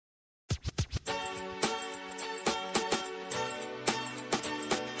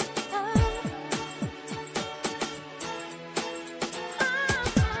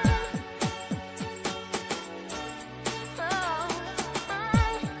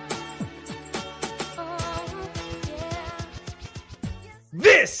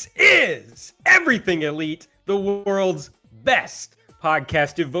Everything Elite, the world's best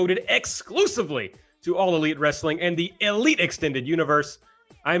podcast devoted exclusively to all elite wrestling and the Elite Extended Universe.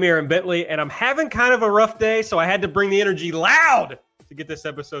 I'm Aaron Bentley, and I'm having kind of a rough day, so I had to bring the energy loud to get this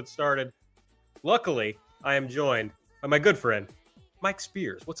episode started. Luckily, I am joined by my good friend, Mike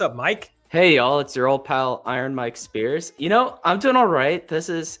Spears. What's up, Mike? Hey, y'all, it's your old pal, Iron Mike Spears. You know, I'm doing all right.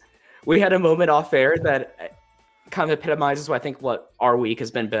 We had a moment off air that kind of epitomizes what our week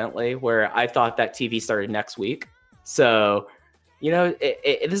has been, Bentley, where I thought that TV started next week. So, you know,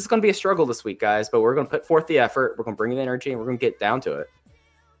 this is going to be a struggle this week, guys, but we're going to put forth the effort. We're going to bring the energy, and we're going to get down to it.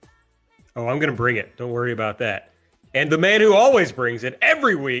 Oh, I'm going to bring it. Don't worry about that. And the man who always brings it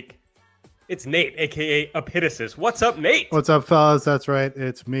every week, it's Nate, a.k.a. Epitasis. What's up, Nate? What's up, fellas? That's right.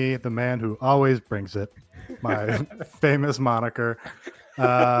 It's me, the man who always brings it. My famous moniker.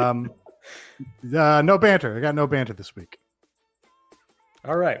 No banter. I got no banter this week.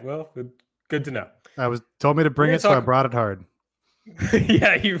 All right. Well, good to know. Told me to bring it, so I brought it hard.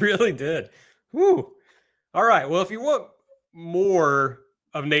 Yeah, you really did. Woo. All right. Well, if you want more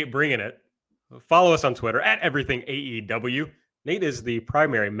of Nate bringing it, follow us on Twitter at EverythingAEW. Nate is the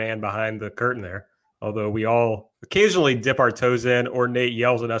primary man behind the curtain there, although we all occasionally dip our toes in, or Nate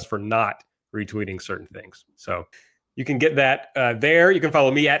yells at us for not retweeting certain things. So you can get that there. You can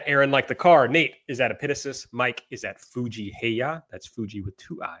follow me at Aaron Like the Car. Nate is at Epitasis. Mike is at Fuji Heya. That's Fuji with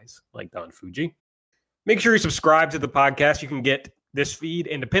two eyes, like Don Fuji. Make sure you subscribe to the podcast. You can get this feed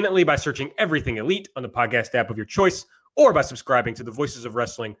independently by searching Everything Elite on the podcast app of your choice, or by subscribing to the Voices of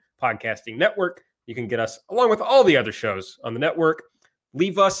Wrestling Podcasting Network. You can get us along with all the other shows on the network.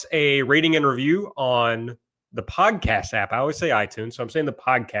 Leave us a rating and review on the podcast app. I always say iTunes, so I'm saying the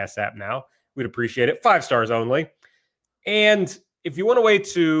podcast app now. We'd appreciate it. 5 stars only. And if you want a way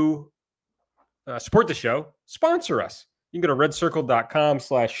to support the show, sponsor us. You can go to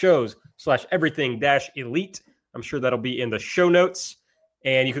redcircle.com/shows/everything-elite. I'm sure that'll be in the show notes.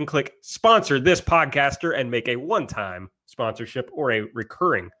 And you can click sponsor this podcaster and make a one-time sponsorship or a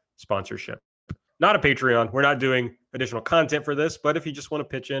recurring sponsorship. Not a Patreon. We're not doing additional content for this, but if you just want to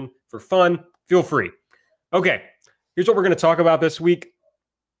pitch in for fun, feel free. Okay, here's what we're going to talk about this week.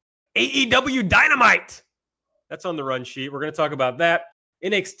 AEW Dynamite. That's on the run sheet. We're going to talk about that.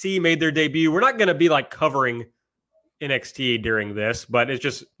 NXT made their debut. We're not going to be covering NXT during this, but it's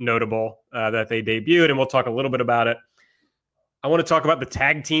just notable that they debuted, and we'll talk a little bit about it. I want to talk about the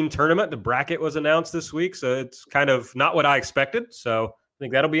tag team tournament. The bracket was announced this week, so it's kind of not what I expected. So I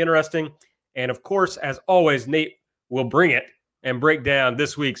think that'll be interesting. And of course, as always, Nate will bring it and break down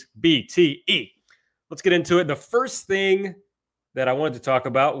this week's BTE. Let's get into it. The first thing that I wanted to talk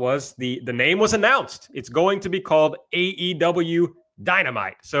about was the name was announced. It's going to be called AEW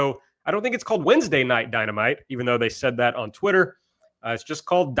Dynamite. So I don't think it's called Wednesday Night Dynamite, even though they said that on Twitter. It's just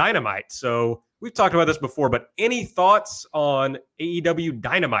called Dynamite. So we've talked about this before, but any thoughts on AEW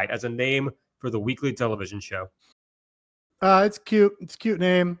Dynamite as a name for the weekly television show? It's cute. It's a cute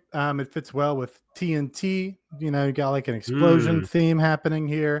name. It fits well with TNT. You know, you got an explosion theme happening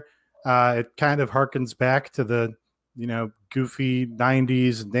here. It kind of harkens back to the, goofy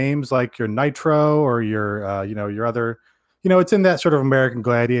 90s names like your Nitro or your, your other, it's in that sort of American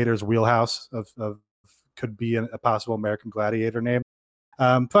Gladiators wheelhouse of could be a possible American Gladiator name.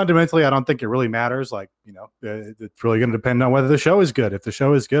 Fundamentally, I don't think it really matters. It's really going to depend on whether the show is good. If the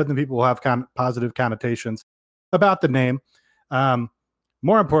show is good, then people will have positive connotations about the name.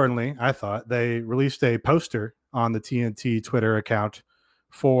 More importantly, I thought they released a poster on the TNT Twitter account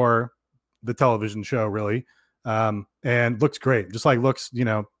for the television show, really. And looks great. Just looks,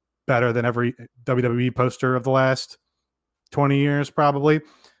 better than every WWE poster of the last 20 years, probably.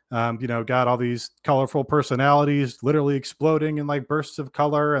 Got all these colorful personalities literally exploding in bursts of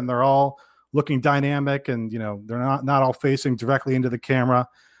color, and they're all looking dynamic, and they're not all facing directly into the camera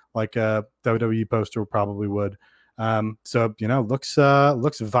like a WWE poster probably would. So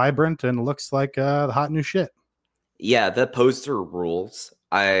looks vibrant and looks like the hot new shit. Yeah, the poster rules.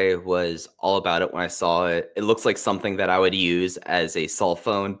 I was all about it when I saw it. It looks like something that I would use as a cell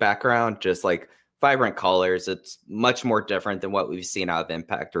phone background, just vibrant colors. It's much more different than what we've seen out of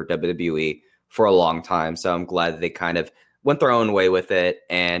Impact or WWE for a long time. So I'm glad that they kind of went their own way with it.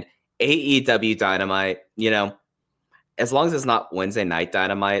 And AEW Dynamite, as long as it's not Wednesday Night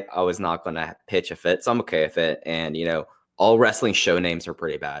Dynamite, I was not going to pitch a fit. So I'm okay with it. And, all wrestling show names are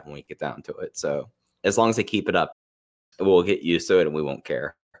pretty bad when we get down to it. So as long as they keep it up, we'll get used to it and we won't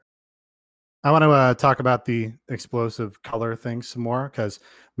care. I want to talk about the explosive color thing some more, because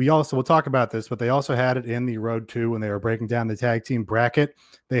we'll talk about this, but they also had it in the Road 2 when they were breaking down the tag team bracket.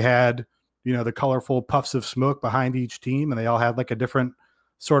 They had, the colorful puffs of smoke behind each team, and they all had a different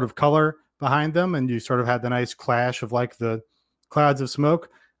sort of color. behind them, and you sort of had the nice clash of like the clouds of smoke,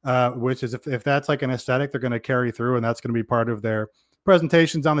 which is if that's like an aesthetic they're going to carry through, and that's going to be part of their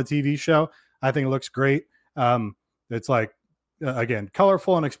presentations on the TV show. I think it looks great. It's like again,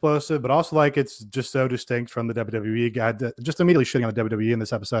 colorful and explosive, but also like it's just so distinct from the WWE guy. Just immediately shitting on the WWE in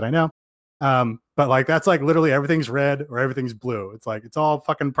this episode, I know. But like that's like literally everything's red or everything's blue. It's like it's all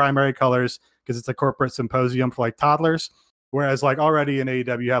fucking primary colors because it's a corporate symposium for like toddlers. Whereas like already in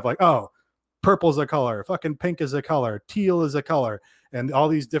AEW you have like, oh, purple's a color, fucking pink is a color, teal is a color, and all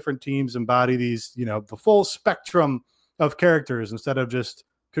these different teams embody these, you know, the full spectrum of characters instead of just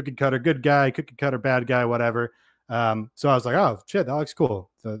cookie cutter good guy, cookie cutter bad guy, whatever. So I was like, oh shit, that looks cool.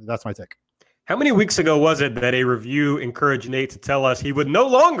 So that's my take. How many weeks ago was it that a review encouraged Nate to tell us he would no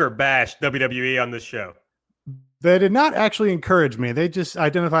longer bash WWE on this show? They did not actually encourage me. They just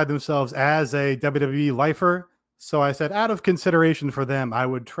identified themselves as a WWE lifer. So I said, out of consideration for them, I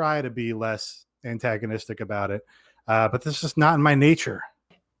would try to be less antagonistic about it. But this is just not in my nature.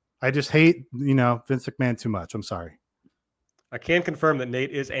 I just hate, you know, Vince McMahon too much. I'm sorry. I can confirm that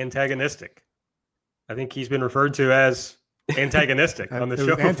Nate is antagonistic. I think he's been referred to as antagonistic on the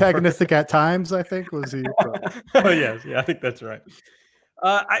show. Antagonistic at times, I think, was he? Oh, yes. Yeah, I think that's right.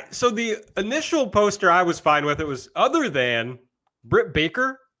 So the initial poster I was fine with. It was other than Britt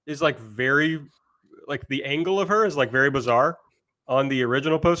Baker is like very, like the angle of her is like very bizarre on the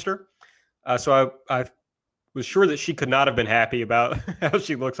original poster. So I was sure that she could not have been happy about how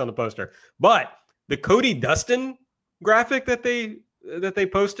she looks on the poster. But the Cody Dustin graphic that they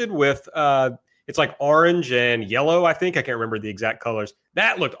posted with it's like orange and yellow, I think. I can't remember the exact colors.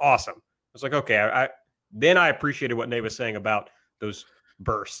 That looked awesome. I was like, okay. Then I appreciated what Nate was saying about those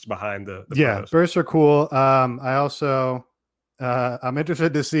bursts behind the photos. Bursts are cool. I also I'm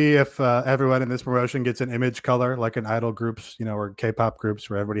interested to see if everyone in this promotion gets an image color, like in idol groups, you know, or K-pop groups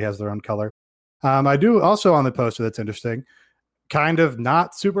where everybody has their own color. I do also on the poster that's interesting. Kind of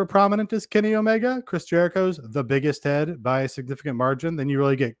not super prominent is Kenny Omega. Chris Jericho's the biggest head by a significant margin. Then you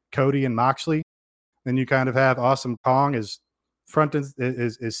really get Cody and Moxley. Then you kind of have Awesome Kong is front and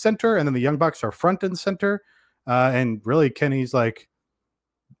is center, and then the Young Bucks are front and center. And really Kenny's like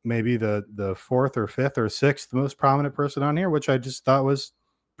maybe the fourth or fifth or sixth most prominent person on here, which I just thought was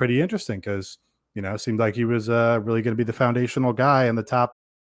pretty interesting because, you know, it seemed like he was really going to be the foundational guy and the top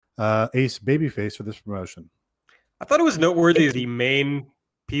ace babyface for this promotion. I thought it was noteworthy the main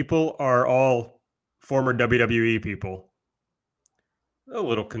people are all former WWE people. A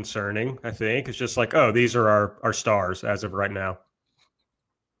little concerning, I think. It's just like, oh, these are our stars as of right now.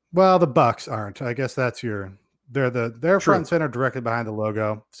 Well, the Bucks aren't. I guess that's they're True. Front and center directly behind the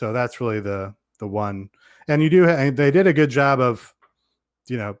logo. So that's really the one. And they did a good job of,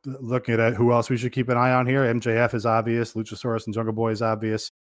 you know, looking at who else we should keep an eye on here. MJF is obvious. Luchasaurus and Jungle Boy is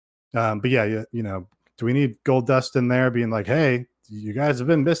obvious. But yeah, you know, do we need Goldust in there being like, hey, you guys have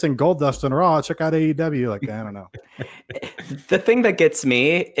been missing Goldust on Raw. Check out AEW. Like, I don't know. The thing that gets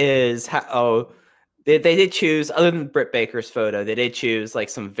me is how they did choose, other than Britt Baker's photo, they did choose like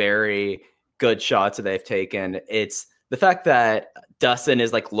some very good shots that they've taken. It's the fact that Dustin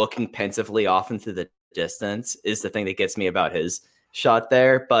is like looking pensively off into the distance is the thing that gets me about his shot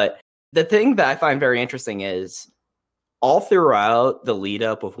there. But the thing that I find very interesting is all throughout the lead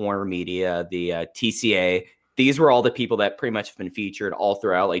up with Warner Media, the TCA, these were all the people that pretty much have been featured all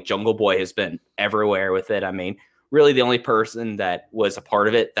throughout. Like Jungle Boy has been everywhere with it. I mean, really the only person that was a part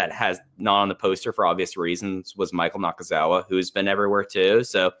of it that has not on the poster for obvious reasons was Michael Nakazawa, who's been everywhere too.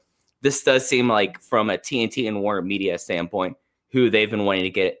 So this does seem like from a TNT and Warner Media standpoint, who they've been wanting to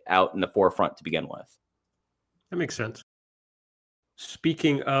get out in the forefront to begin with. That makes sense.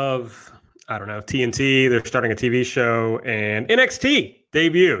 Speaking of, I don't know, TNT, they're starting a TV show, and NXT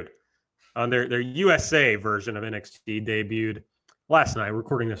debuted on their USA version of NXT debuted last night.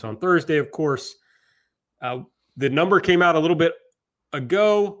 Recording this on Thursday, of course. The number came out a little bit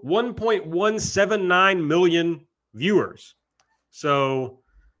ago, 1.179 million viewers. So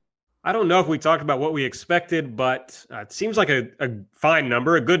I don't know if we talked about what we expected, but it seems like a fine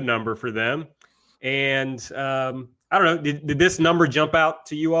number, a good number for them. And I don't know, did this number jump out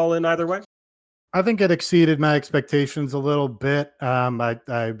to you all in either way? I think it exceeded my expectations a little bit.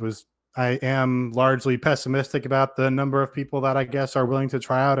 I am largely pessimistic about the number of people that I guess are willing to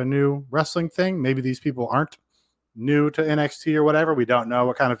try out a new wrestling thing. Maybe these people aren't new to NXT or whatever. We don't know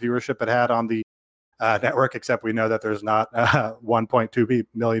what kind of viewership it had on the network, except we know that there's not 1.2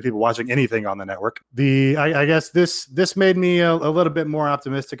 million people watching anything on the network. I guess this made me a little bit more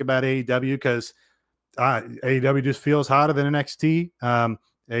optimistic about AEW because AEW just feels hotter than NXT.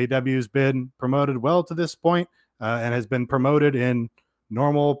 AEW has been promoted well to this point and has been promoted in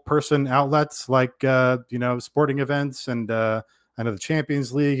normal person outlets like sporting events, and I know the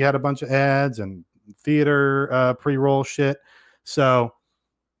Champions League had a bunch of ads and theater pre-roll shit. So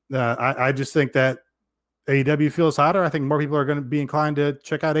I just think that AEW feels hotter. I think more people are going to be inclined to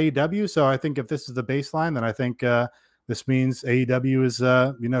check out AEW. So I think if this is the baseline, then I think this means AEW is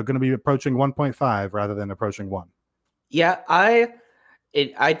going to be approaching 1.5 rather than approaching 1. Yeah, I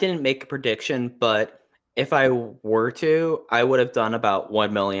didn't make a prediction, but if I were to, I would have done about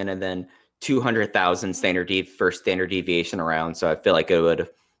 1 million and then 200,000 standard deviation around. So I feel like it would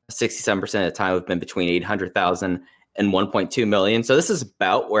 67% of the time have been between 800,000 and 1.2 million. So this is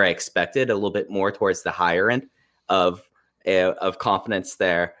about where I expected, a little bit more towards the higher end of confidence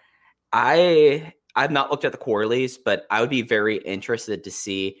there. I've not looked at the quarterlies, but I would be very interested to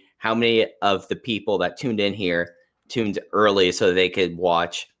see how many of the people that tuned in here tuned early so they could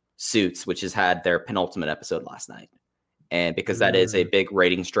watch Suits, which has had their penultimate episode last night. And because that is a big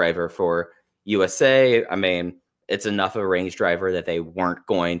ratings driver for USA, I mean, it's enough of a ratings driver that they weren't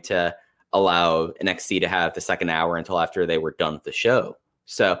going to allow NXT to have the second hour until after they were done with the show.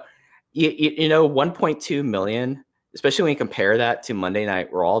 So, 1.2 million, especially when you compare that to Monday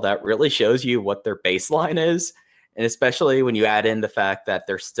Night Raw, that really shows you what their baseline is. And especially when you add in the fact that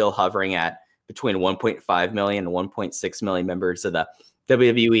they're still hovering at between 1.5 million and 1.6 million members of the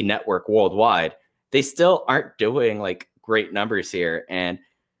WWE network worldwide, they still aren't doing like great numbers here. And,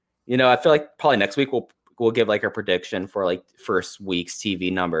 I feel like probably next week we'll give like a prediction for like first week's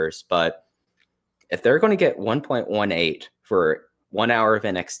TV numbers. But if they're going to get 1.18 for 1 hour of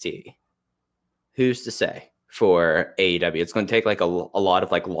NXT, who's to say for AEW? It's going to take like a lot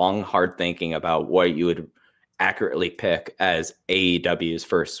of like long, hard thinking about what you would accurately pick as AEW's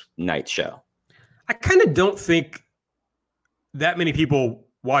first night show. I kind of don't think that many people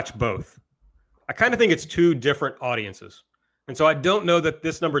watch both. I kind of think it's two different audiences. And so I don't know that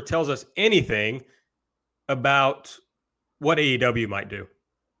this number tells us anything about what AEW might do.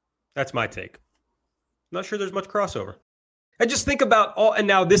 That's my take. I'm not sure there's much crossover. I just think about and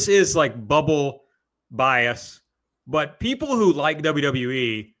now this is like bubble bias, but people who like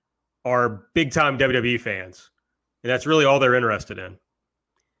WWE are big time WWE fans. And that's really all they're interested in.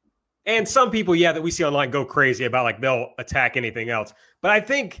 And some people, that we see online go crazy about like they'll attack anything else. But I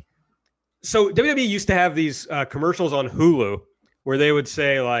think, so WWE used to have these commercials on Hulu where they would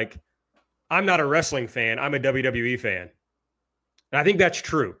say like, I'm not a wrestling fan, I'm a WWE fan. And I think that's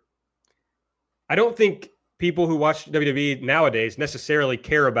true. I don't think people who watch WWE nowadays necessarily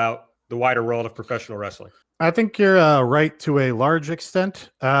care about the wider world of professional wrestling. I think you're right to a large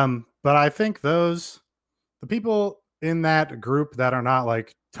extent. But I think the people in that group that are not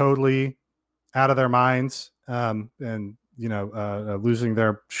like totally out of their minds and losing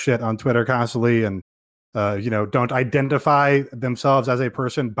their shit on Twitter constantly and don't identify themselves as a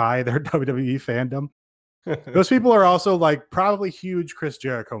person by their WWE fandom. Those people are also like probably huge Chris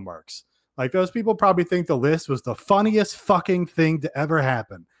Jericho marks. Like those people probably think the list was the funniest fucking thing to ever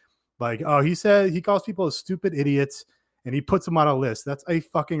happen. Like, oh, he said he calls people stupid idiots and he puts them on a list. That's a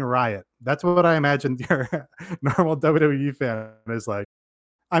fucking riot. That's what I imagine your normal WWE fan is like.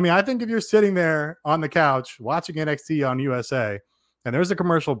 I mean, I think if you're sitting there on the couch watching NXT on USA and there's a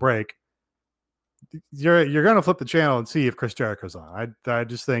commercial break, you're going to flip the channel and see if Chris Jericho's on. I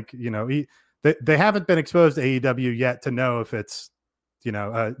just think, they haven't been exposed to AEW yet to know if it's,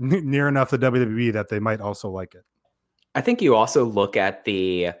 near enough the WWE that they might also like it. I think you also look at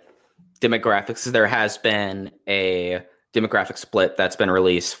the demographics. There has been a demographic split that's been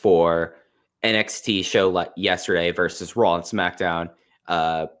released for NXT show like yesterday versus Raw and SmackDown.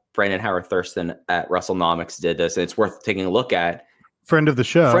 Brandon Howard Thurston at WrestleNomics did this, and it's worth taking a look at. Friend of the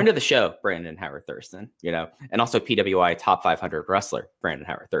show, Brandon Howard Thurston, and also PWI top 500 wrestler, Brandon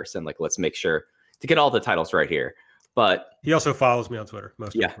Howard Thurston. Like, let's make sure to get all the titles right here. But he also follows me on Twitter.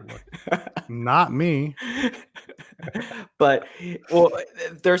 Most importantly. Not me. But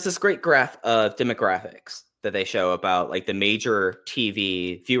there's this great graph of demographics that they show about like the major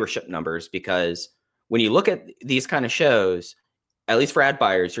TV viewership numbers, because when you look at these kind of shows, at least for ad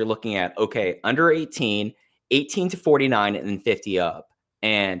buyers, you're looking at, okay, under 18 to 49, and then 50 up.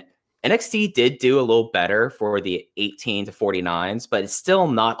 And NXT did do a little better for the 18 to 49s, but it's still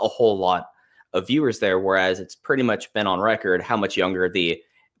not a whole lot of viewers there, whereas it's pretty much been on record how much younger the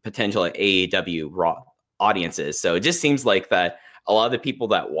potential AEW Raw audience is. So it just seems like that a lot of the people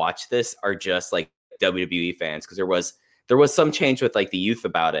that watch this are just like WWE fans, because there was some change with like the youth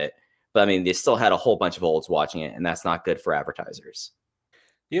about it. But I mean, they still had a whole bunch of olds watching it, and that's not good for advertisers.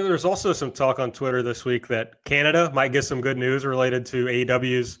 There's also some talk on Twitter this week that Canada might get some good news related to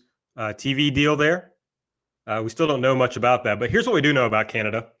AEW's TV deal there. We still don't know much about that, but here's what we do know about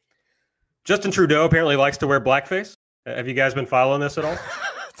Canada. Justin Trudeau apparently likes to wear blackface. Have you guys been following this at all?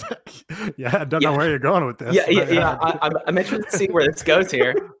 Yeah, I don't know where you're going with this. I'm interested to see where this goes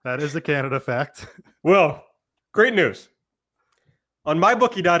here. That is a Canada fact. Well, great news. On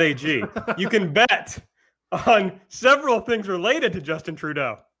mybookie.ag, you can bet on several things related to Justin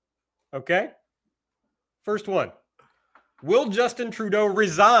Trudeau. Okay? First one. Will Justin Trudeau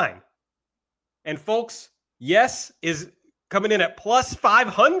resign? And folks, yes is coming in at plus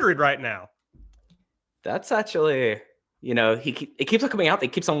 500 right now. That's actually, it keeps on coming out. He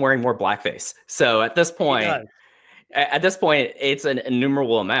keeps on wearing more blackface. So at this point, it's an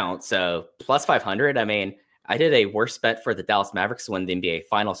innumerable amount. So plus 500. I mean, I did a worse bet for the Dallas Mavericks to win the NBA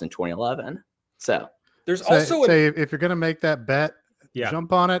Finals in 2011. So there's also if you're going to make that bet,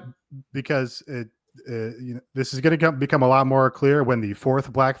 jump on it, because this is going to become a lot more clear when the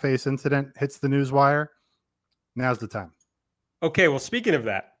fourth blackface incident hits the news wire. Now's the time. Okay, well, speaking of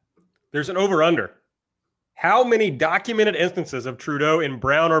that, there's an over-under. How many documented instances of Trudeau in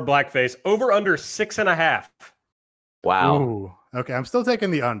brown or blackface? Over under 6.5. Wow. Ooh, okay, I'm still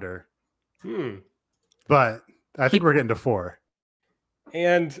taking the under. But I think we're getting to 4.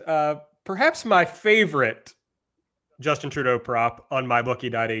 And perhaps my favorite Justin Trudeau prop on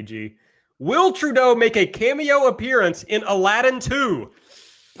mybookie.ag. Will Trudeau make a cameo appearance in Aladdin 2?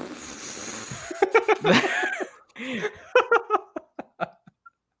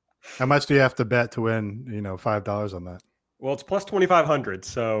 How much do you have to bet to win, $5 on that? Well, it's plus 2,500,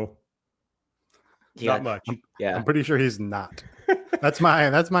 so not much. I'm pretty sure he's not. That's my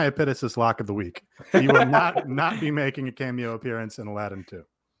epitasis lock of the week. He will not be making a cameo appearance in Aladdin 2.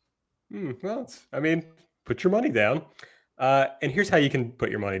 Well, put your money down. And here's how you can put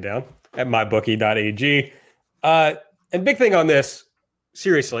your money down at mybookie.ag. And big thing on this,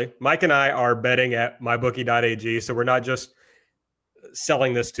 seriously, Mike and I are betting at mybookie.ag, so we're not just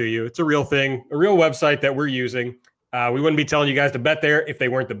selling this to you. It's a real thing, a real website that we're using. We wouldn't be telling you guys to bet there if they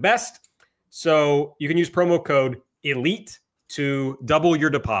weren't the best. So you can use promo code ELITE to double your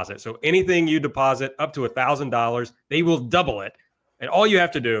deposit. So anything you deposit up to $1,000, they will double it. And all you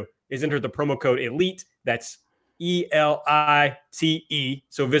have to do is enter the promo code ELITE. That's ELITE.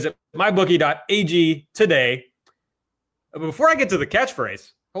 So visit mybookie.ag today. But before I get to the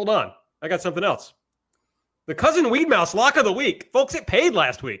catchphrase, hold on. I got something else. The Cousin Weedmouse lock of the week. Folks, it paid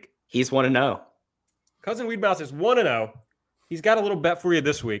last week. He's 1-0. Cousin Weedmouse is 1-0. He's got a little bet for you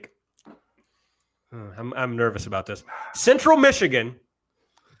this week. I'm nervous about this. Central Michigan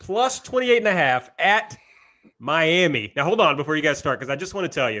plus 28.5 at Miami. Now, hold on before you guys start, because I just want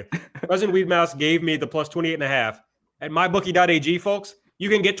to tell you, Cousin Weedmouse gave me the plus 28.5. At mybookie.ag, folks, you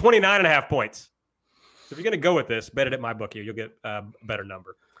can get 29.5 points. So if you're going to go with this, bet it at MyBookie. You'll get a better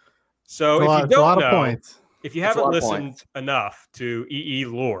number. So if you don't know, if you haven't listened enough to EE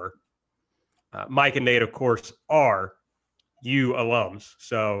Lore, Mike and Nate, of course, are U alums.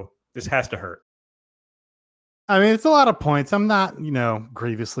 So this has to hurt. I mean, it's a lot of points. I'm not,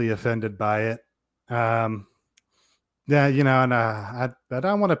 grievously offended by it. And I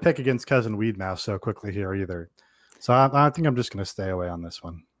don't want to pick against Cousin Weedmouse so quickly here either. So I think I'm just going to stay away on this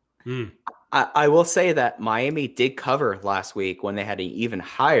one. I will say that Miami did cover last week when they had an even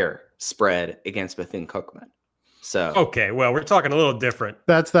higher spread against Bethune-Cookman. So okay, well, we're talking a little different.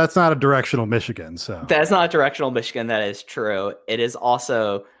 That's not a directional Michigan. So that's not a directional Michigan. That is true. It is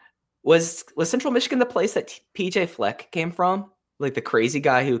also was Central Michigan the place that PJ Fleck came from, like the crazy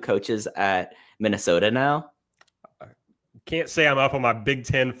guy who coaches at Minnesota now. Can't say I'm up on my Big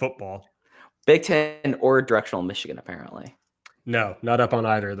Ten football. Big Ten or directional Michigan, apparently. No, not up on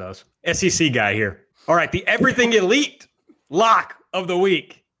either of those. SEC guy here. All right, the Everything Elite lock of the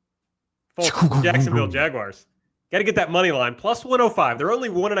week. Folks, Jacksonville Jaguars. Got to get that money line. Plus 105. They're only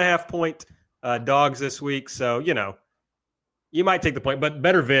 1.5 point dogs this week. So, you might take the point, but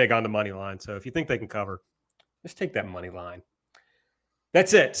better VIG on the money line. So if you think they can cover, just take that money line.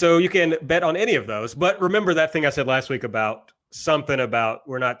 That's it. So you can bet on any of those. But remember that thing I said last week about something about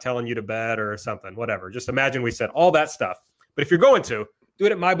we're not telling you to bet or something, whatever. Just imagine we said all that stuff. But if you're going to, do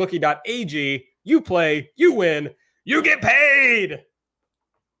it at mybookie.ag. You play, you win, you get paid.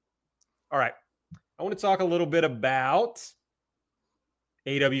 All right. I want to talk a little bit about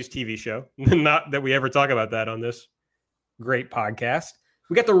AEW's TV show. Not that we ever talk about that on this great podcast.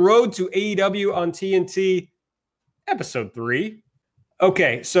 We got the Road to AEW on TNT, episode 3.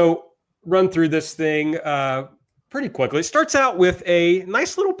 Okay, so run through this thing pretty quickly. It starts out with a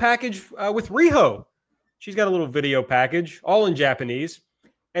nice little package with Riho. She's got a little video package, all in Japanese.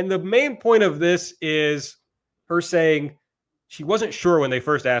 And the main point of this is her saying she wasn't sure when they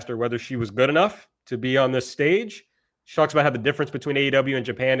first asked her whether she was good enough to be on this stage. She talks about how the difference between AEW and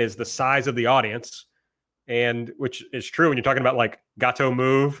Japan is the size of the audience, and which is true when you're talking about like Gato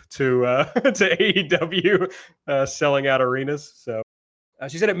move to to AEW selling out arenas. So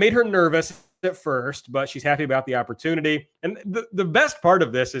she said it made her nervous at first, but she's happy about the opportunity. And the best part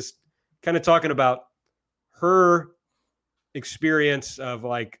of this is kind of talking about her experience of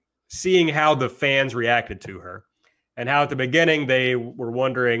like seeing how the fans reacted to her. And how at the beginning they were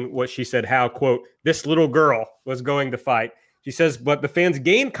wondering what she said, how, quote, this little girl was going to fight. She says, but the fans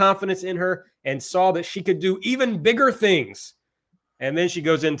gained confidence in her and saw that she could do even bigger things. And then she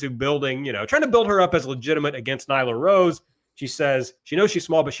goes into building, trying to build her up as legitimate against Nyla Rose. She says she knows she's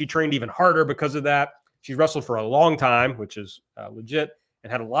small, but she trained even harder because of that. She wrestled for a long time, which is legit,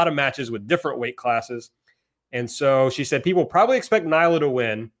 and had a lot of matches with different weight classes. And so she said people probably expect Nyla to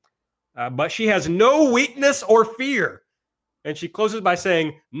win. But she has no weakness or fear. And she closes by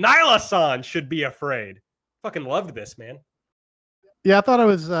saying, Nyla-san should be afraid. Fucking loved this, man. Yeah, I thought it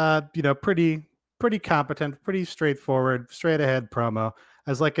was, pretty competent, pretty straightforward, straight ahead promo.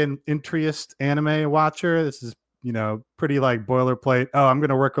 As like an interest anime watcher, this is, pretty like boilerplate. Oh, I'm going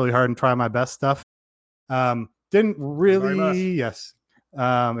to work really hard and try my best stuff. Didn't really, yes,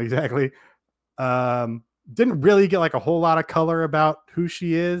 exactly. Didn't really get like a whole lot of color about who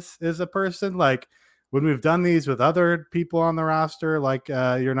she is as a person. Like when we've done these with other people on the roster, like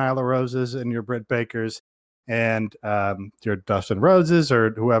your Nyla Roses and your Britt Bakers and your Dustin Roses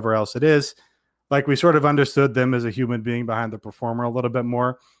or whoever else it is, like we sort of understood them as a human being behind the performer a little bit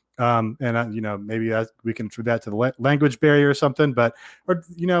more. Maybe we can attribute that to the language barrier or something. But,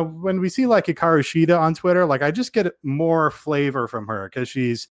 when we see like Hikaru Shida on Twitter, like I just get more flavor from her because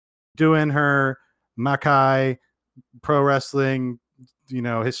she's doing her Makai pro wrestling,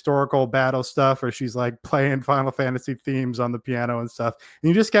 historical battle stuff, or she's like playing Final Fantasy themes on the piano and stuff. And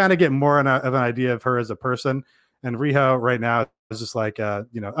you just kind of get more of an idea of her as a person. And Riho right now is just like,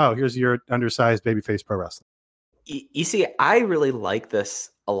 oh, here's your undersized babyface pro wrestler. You see, I really like this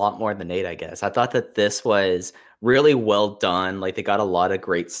a lot more than Nate, I guess. I thought that this was really well done. Like they got a lot of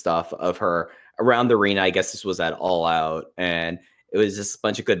great stuff of her around the arena. I guess this was at All Out, and it was just a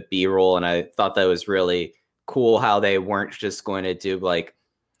bunch of good B-roll. And I thought that was really cool how they weren't just going to do like,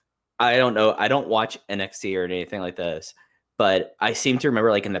 I don't know. I don't watch NXT or anything like this, but I seem to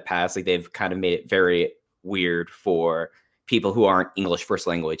remember like in the past, like they've kind of made it very weird for people who aren't English first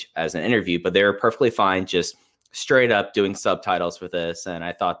language as an interview, but they're perfectly fine just straight up doing subtitles for this. And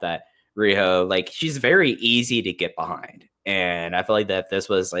I thought that Riho, like she's very easy to get behind. And I feel like that this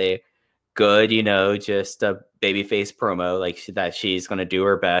was a good, just a babyface promo, like that she's going to do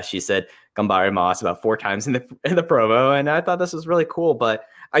her best. She said Gambare Moss about 4 times in the promo. And I thought this was really cool, but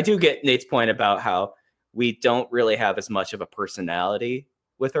I do get Nate's point about how we don't really have as much of a personality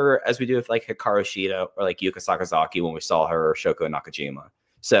with her as we do with like Hikaru Shida or like Yuka Sakazaki when we saw her or Shoko Nakajima.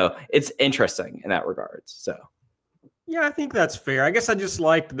 So it's interesting in that regards. So. Yeah, I think that's fair. I guess I just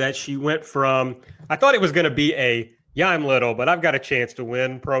liked that she went from, I thought it was going to be I'm little, but I've got a chance to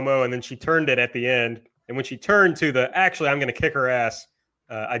win promo. And then she turned it at the end. And when she turned to actually, I'm going to kick her ass,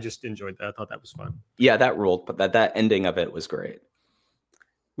 I just enjoyed that. I thought that was fun. Yeah, that ruled, but that ending of it was great.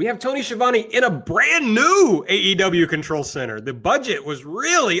 We have Tony Schiavone in a brand new AEW Control Center. The budget was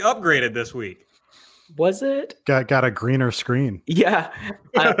really upgraded this week. Was it? Got a greener screen. Yeah.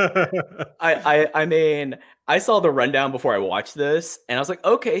 I mean, I saw the rundown before I watched this, and I was like,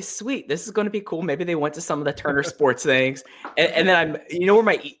 okay, sweet. This is going to be cool. Maybe they went to some of the Turner Sports things. And then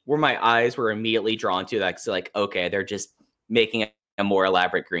where my eyes were immediately drawn to, like, okay, they're just making a more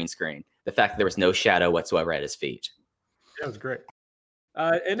elaborate green screen. The fact that there was no shadow whatsoever at his feet. That was great.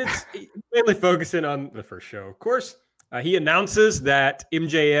 And it's mainly focusing on the first show. Of course, he announces that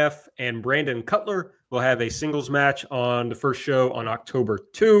MJF and Brandon Cutler will have a singles match on the first show on October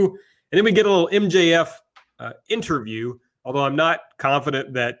 2. And then we get a little MJF interview, although I'm not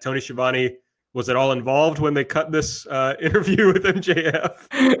confident that Tony Schiavone was at all involved when they cut this interview with MJF.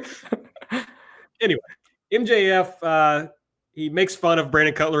 Anyway, MJF, he makes fun of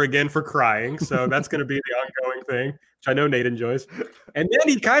Brandon Cutler again for crying. So that's going to be the ongoing thing, which I know Nate enjoys. And then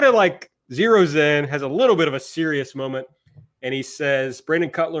he kind of like zeroes in, has a little bit of a serious moment. And he says, Brandon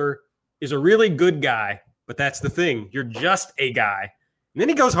Cutler is a really good guy, but that's the thing. You're just a guy. And then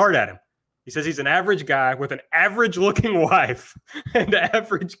he goes hard at him. He says he's an average guy with an average looking wife and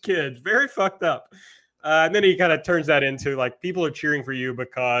average kids. Very fucked up. And then he kind of turns that into like, people are cheering for you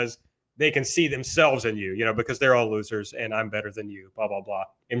because they can see themselves in you, because they're all losers and I'm better than you, blah, blah, blah,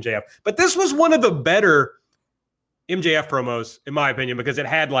 MJF. But this was one of the better MJF promos, in my opinion, because it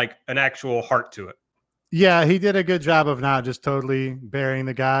had like an actual heart to it. Yeah, he did a good job of not just totally burying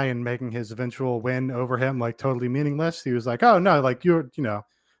the guy and making his eventual win over him like totally meaningless. He was like, "Oh no, like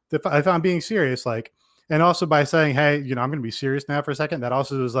if I'm being serious, like," and also by saying, "Hey, I'm going to be serious now for a second," that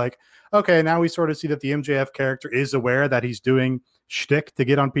also was like, okay, now we sort of see that the MJF character is aware that he's doing shtick to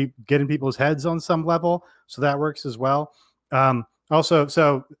get in people's heads on some level, so that works as well. Also,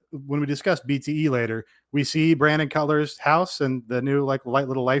 so when we discuss BTE later, we see Brandon Cutler's house and the new like light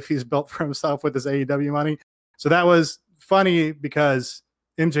little life he's built for himself with his AEW money. So that was funny because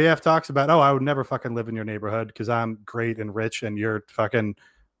MJF talks about, oh, I would never fucking live in your neighborhood because I'm great and rich and you're fucking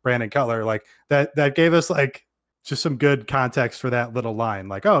Brandon Cutler. Like that gave us like just some good context for that little line.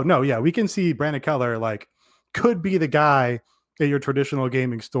 Like, oh no, yeah, we can see Brandon Cutler like could be the guy at your traditional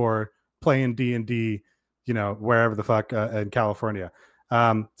gaming store playing D&D, wherever the fuck in California.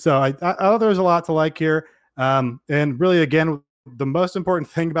 So I there's a lot to like here. And really, again, the most important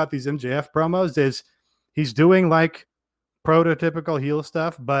thing about these MJF promos is he's doing like prototypical heel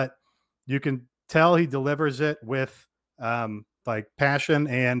stuff, but you can tell he delivers it with like passion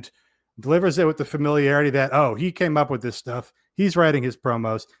and delivers it with the familiarity that, oh, he came up with this stuff. He's writing his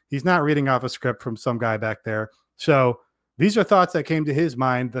promos. He's not reading off a script from some guy back there. So these are thoughts that came to his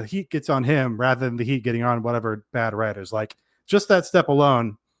mind. The heat gets on him rather than the heat getting on whatever bad writers. Like, just that step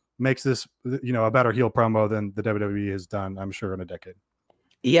alone makes this, a better heel promo than the WWE has done, I'm sure, in a decade.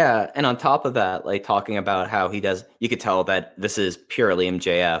 Yeah, and on top of that, like talking about how he does, you could tell that this is purely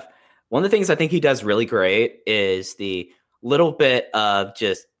MJF. One of the things I think he does really great is the little bit of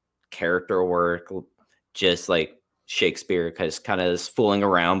just character work, just like Shakespeare, because kind of fooling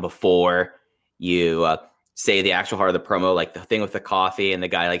around before you say the actual heart of the promo, like the thing with the coffee and the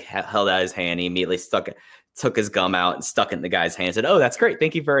guy like held out his hand, he immediately took his gum out and stuck it in the guy's hand and said, "Oh, that's great.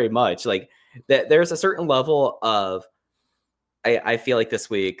 Thank you very much." Like there's a certain level of, I feel like this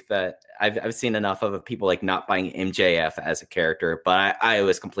week that I've seen enough of people like not buying MJF as a character, but I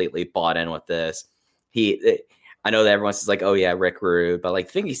was completely bought in with this. I know that everyone says like, "Oh yeah, Rick Rude," but like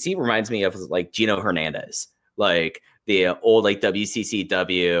the thing you see reminds me of like Gino Hernandez, like the old like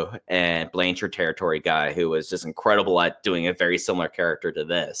WCCW and Blanchard territory guy who was just incredible at doing a very similar character to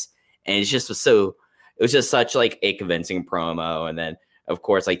this, and it was just such like a convincing promo, and then of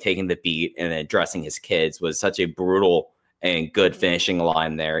course like taking the beat and then addressing his kids was such a brutal and good finishing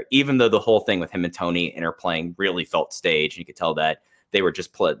line there, even though the whole thing with him and Tony interplaying really felt staged. You could tell that they were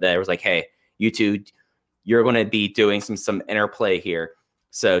just there was like, hey, you two, you're going to be doing some interplay here.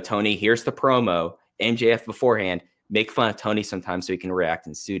 So Tony, here's the promo. MJF beforehand, make fun of Tony sometimes so he can react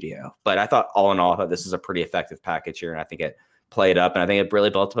in studio. But I thought all in all, I thought this was a pretty effective package here. And I think it played up. And I think it really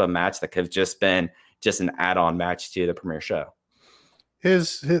built up a match that could have just been just an add-on match to the premiere show.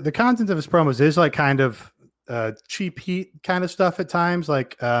 The content of his promos is like kind of cheap heat kind of stuff at times.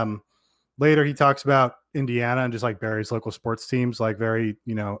 Like later he talks about Indiana and just like Barry's local sports teams, like very,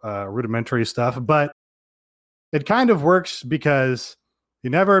 rudimentary stuff. But it kind of works because he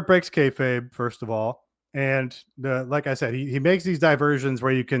never breaks kayfabe, first of all. And like I said, he makes these diversions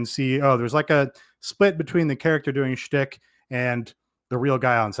where you can see, oh, there's like a split between the character doing shtick and the real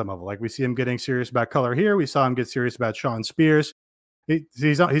guy on some level. Like we see him getting serious about color here. We saw him get serious about Shawn Spears.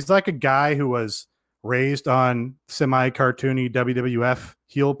 He's like a guy who was raised on semi-cartoony WWF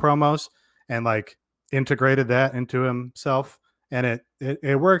heel promos and like integrated that into himself. And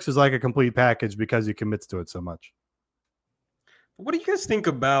it works as like a complete package because he commits to it so much. What do you guys think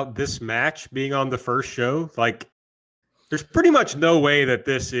about this match being on the first show? Like, there's pretty much no way that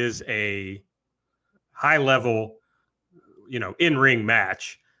this is a high-level, in-ring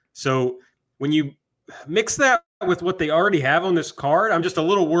match. So when you mix that with what they already have on this card, I'm just a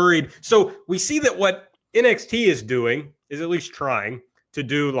little worried. So we see that what NXT is doing is at least trying to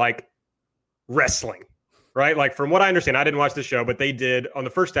do like wrestling, right? Like from what I understand, I didn't watch the show, but they did on the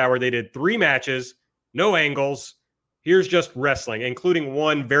first hour, they did 3 matches, no angles. Here's just wrestling, including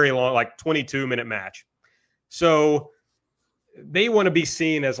one very long, like 22-minute match. So they want to be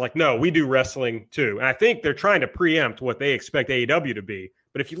seen as like, no, we do wrestling too. And I think they're trying to preempt what they expect AEW to be.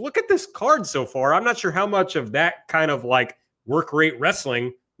 But if you look at this card so far, I'm not sure how much of that kind of like work rate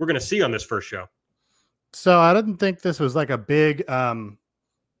wrestling we're going to see on this first show. So I didn't think this was like a big,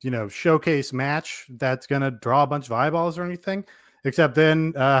 showcase match that's going to draw a bunch of eyeballs or anything. Except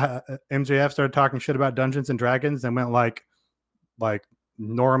then MJF started talking shit about Dungeons and Dragons and went like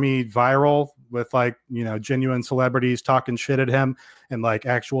normie viral with like, genuine celebrities talking shit at him and like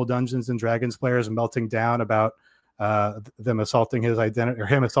actual Dungeons and Dragons players melting down about them assaulting his identity or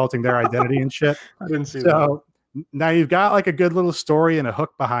him assaulting their identity and shit. I didn't see that. Now you've got like a good little story and a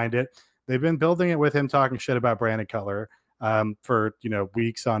hook behind it. They've been building it with him talking shit about Brandon Cutler. for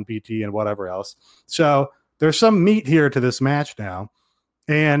weeks on BT and whatever else. So there's some meat here to this match now,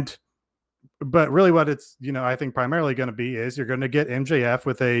 but really what it's I think primarily going to be is you're going to get MJF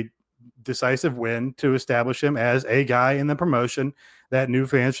with a decisive win to establish him as a guy in the promotion that new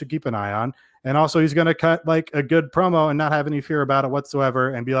fans should keep an eye on. And also he's going to cut like a good promo and not have any fear about it whatsoever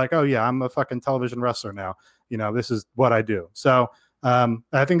and be like, oh yeah, I'm a fucking television wrestler now. This is what I do. So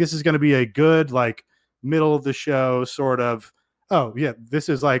I think this is going to be a good, like middle of the show sort of, oh yeah, this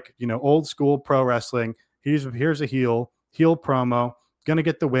is like, old school pro wrestling. Here's a heel promo, going to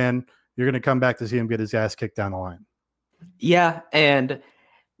get the win. You're going to come back to see him get his ass kicked down the line. Yeah. And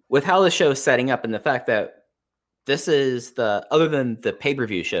with how the show is setting up and the fact that this is other than the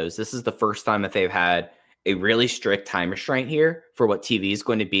pay-per-view shows, this is the first time that they've had a really strict time restraint here for what TV is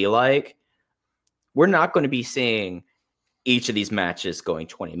going to be like. We're not going to be seeing each of these matches going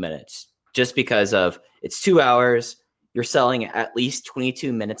 20 minutes just because of it's 2 hours. You're selling at least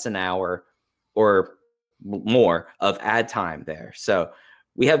 22 minutes an hour or more of ad time there. So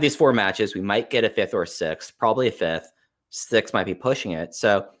we have these 4 matches. We might get a 5th or a 6th, probably a 5th. 6 might be pushing it.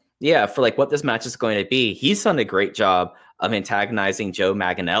 So yeah, for like what this match is going to be, he's done a great job of antagonizing Joe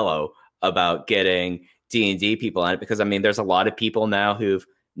Manganiello about getting D&D people on it. Because I mean, there's a lot of people now who've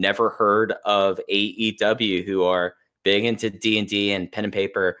never heard of AEW who are big into D&D and pen and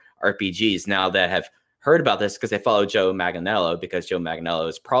paper RPGs now that have heard about this because they follow Joe Manganiello, because Joe Manganiello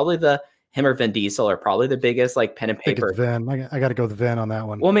is probably him or Vin Diesel are probably the biggest like pen and paper. I got to go with Vin on that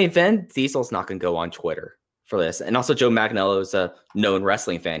one. Well, I mean, Vin Diesel's not going to go on Twitter for this. And also Joe Manganiello is a known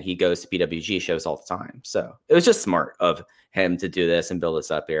wrestling fan. He goes to PWG shows all the time. So it was just smart of him to do this and build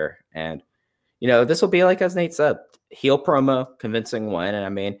this up here. And, this will be like, as Nate said, heel promo, convincing win. And I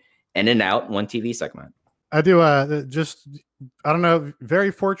mean, in and out, one TV segment. I do I don't know,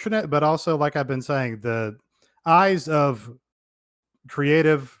 very fortunate, but also like I've been saying, the eyes of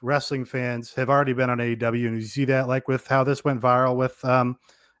creative wrestling fans have already been on AEW. And you see that like with how this went viral with,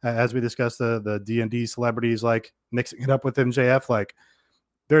 as we discussed, the D&D celebrities like mixing it up with MJF. Like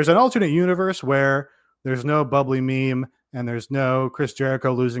there's an alternate universe where there's no bubbly meme and there's no Chris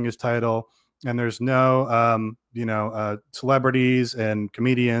Jericho losing his title and there's no celebrities and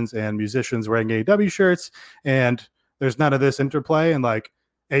comedians and musicians wearing AEW shirts, and there's none of this interplay, and like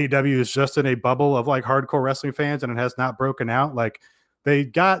AEW is just in a bubble of like hardcore wrestling fans and it has not broken out. Like they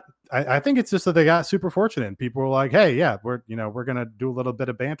got, I think it's just that they got super fortunate and people were like, hey, yeah, we're going to do a little bit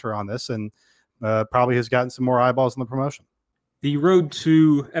of banter on this, and probably has gotten some more eyeballs in the promotion. The Road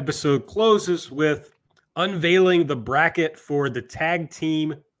to episode closes with unveiling the bracket for the Tag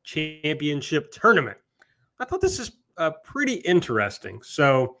Team Championship Tournament. I thought this is pretty interesting.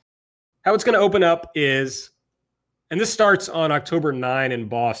 So how it's going to open up is, and this starts on October 9 in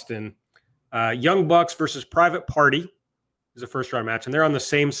Boston, Young Bucks versus Private Party is a first round match, and they're on the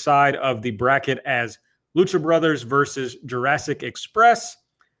same side of the bracket as Lucha Brothers versus Jurassic Express.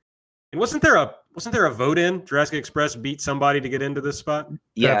 And wasn't there a vote in? Jurassic Express beat somebody to get into this spot?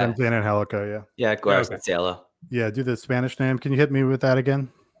 Yeah. Evans and Helico, yeah. Yeah, Guerreros de Cielo. Yeah, do the Spanish name. Can you hit me with that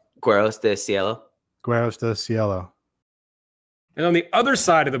again? Guerreros de Cielo. Guerreros de Cielo. And on the other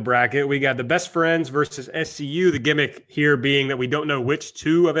side of the bracket, we got the Best Friends versus SCU. The gimmick here being that we don't know which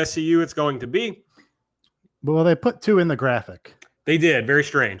 2 of SCU it's going to be. Well, they put 2 in the graphic. They did. Very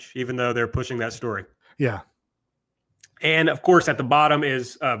strange, even though they're pushing that story. Yeah. And, of course, at the bottom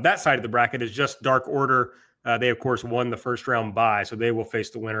is that side of the bracket is just Dark Order. They, of course, won the first round bye, so they will face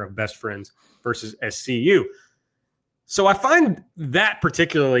the winner of Best Friends versus SCU. So I find that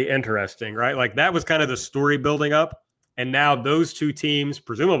particularly interesting, right? Like that was kind of the story building up. And now those 2 teams,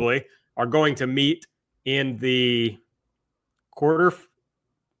 presumably, are going to meet in the semifinals.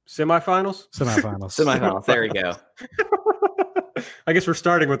 Semifinals. There we go. I guess we're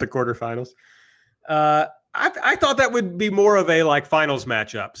starting with the quarterfinals. I thought that would be more of a like finals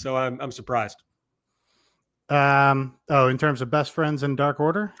matchup, so I'm surprised. In terms of Best Friends and Dark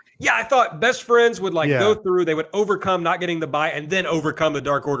Order? Yeah, I thought Best Friends would go through, they would overcome not getting the bye and then overcome the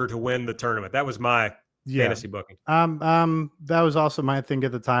Dark Order to win the tournament. That was my fantasy booking. That was also my thing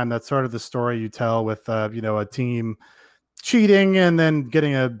at the time. That's sort of the story you tell with a team cheating and then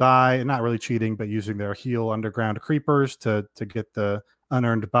getting a bye, not really cheating, but using their heel underground creepers to get the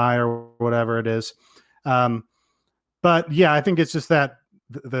unearned bye or whatever it is. But yeah, I think it's just that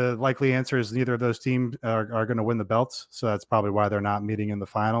the likely answer is neither of those teams are going to win the belts. So that's probably why they're not meeting in the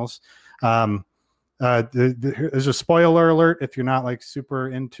finals. There's a spoiler alert if you're not like super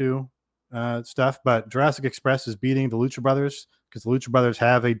into stuff, but Jurassic Express is beating the Lucha Brothers because the Lucha Brothers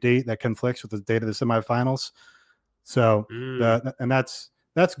have a date that conflicts with the date of the semifinals. So, and that's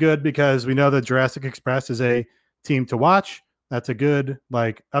good because we know that Jurassic Express is a team to watch. That's a good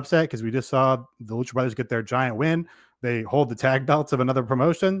like upset because we just saw the Lucha Brothers get their giant win. They hold the tag belts of another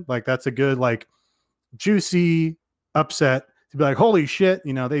promotion. Like that's a good like juicy upset to be like, holy shit,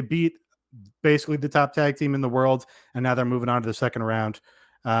 they beat basically the top tag team in the world, and now they're moving on to the second round.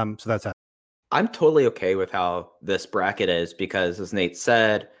 So that's how. I'm totally okay with how this bracket is because, as Nate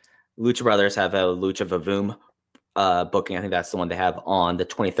said, Lucha Brothers have a Lucha Vavoom booking. I think that's the one they have on the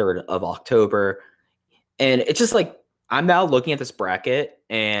 23rd of October. And it's just like, I'm now looking at this bracket,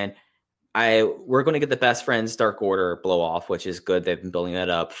 and we're going to get the Best Friends Dark Order blow off, which is good. They've been building that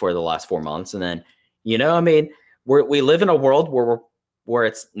up for the last 4 months. And then, we live in a world where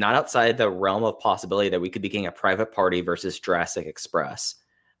it's not outside the realm of possibility that we could be getting a Private Party versus Jurassic Express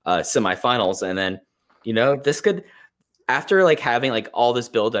semifinals. And then, this could, after like having like all this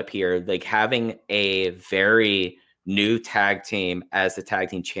build up here, like having a very new tag team as the tag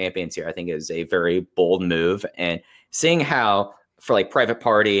team champions here, I think is a very bold move. And seeing how for like Private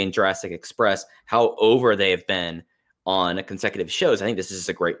Party and Jurassic Express, how over they have been on consecutive shows, I think this is just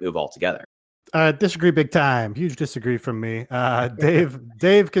a great move altogether. Disagree big time. Huge disagree from me.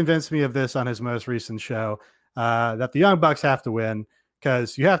 Dave convinced me of this on his most recent show, that the Young Bucks have to win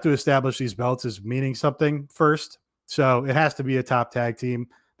because you have to establish these belts as meaning something first. So it has to be a top tag team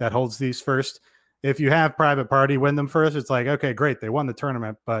that holds these first. If you have Private Party win them first, it's like, okay, great. They won the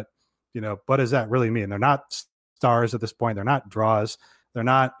tournament, but what does that really mean? They're not stars at this point. They're not draws. They're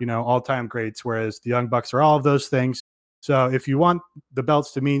not, all-time greats, whereas the Young Bucks are all of those things. So if you want the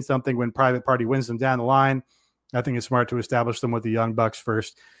belts to mean something when Private Party wins them down the line, I think it's smart to establish them with the Young Bucks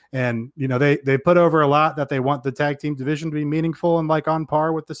first. And, they put over a lot that they want the tag team division to be meaningful and like on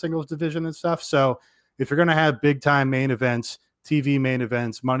par with the singles division and stuff. So if you're going to have big time main events, TV main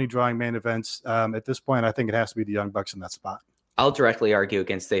events, money drawing main events, at this point, I think it has to be the Young Bucks in that spot. I'll directly argue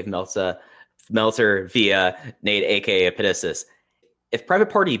against Dave Meltzer via Nate, aka Epitasis. If Private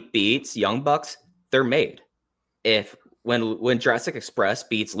Party beats Young Bucks, they're made. When Jurassic Express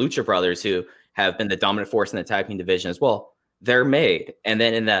beats Lucha Brothers, who have been the dominant force in the tag team division as well, they're made. And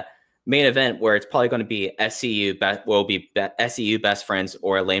then in the main event, where it's probably going to be SCU Best Friends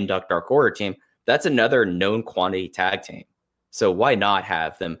or a Lame Duck Dark Order team, that's another known quantity tag team. So why not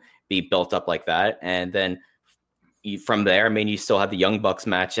have them be built up like that? And then from there, you still have the Young Bucks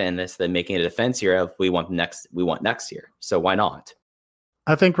match and this, then making a defense here of we want next year. So why not?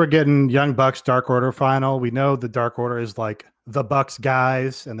 I think we're getting Young Bucks Dark Order final. We know the Dark Order is like the Bucks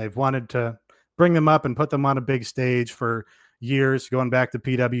guys, and they've wanted to bring them up and put them on a big stage for years, going back to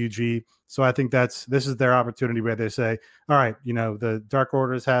PWG. So I think this is their opportunity where they say, all right, the Dark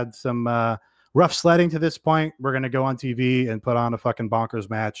Order's had some rough sledding to this point. We're going to go on TV and put on a fucking bonkers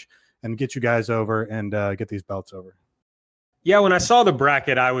match and get you guys over and get these belts over. Yeah, when I saw the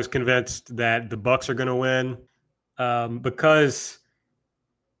bracket, I was convinced that the Bucks are going to win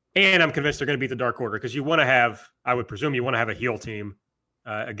and I'm convinced they're going to beat the Dark Order because I would presume you want to have a heel team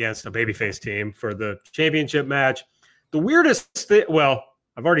against a babyface team for the championship match. The weirdest thing, well,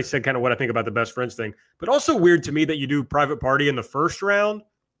 I've already said kind of what I think about the Best Friends thing, but also weird to me that you do Private Party in the first round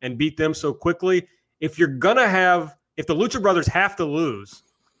and beat them so quickly. If the Lucha Brothers have to lose,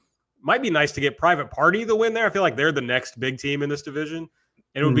 might be nice to get Private Party the win there. I feel like they're the next big team in this division.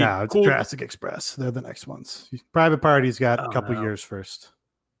 And it would be it's cool. Jurassic Express. They're the next ones. Private Party's got a couple years first.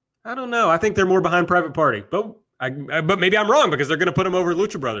 I don't know. I think they're more behind Private Party, but maybe I'm wrong because they're going to put them over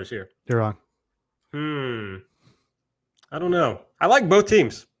Lucha Brothers here. You're wrong. I don't know. I like both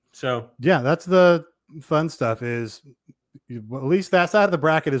teams. So yeah, that's the fun stuff is at least that side of the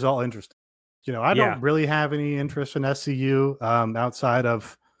bracket is all interesting. I don't really have any interest in SCU outside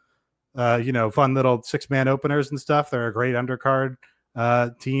of, fun little 6-man openers and stuff. They're a great undercard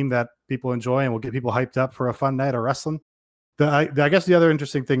team that people enjoy and will get people hyped up for a fun night of wrestling. I guess the other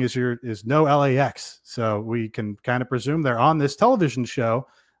interesting thing is no LAX. So we can kind of presume they're on this television show,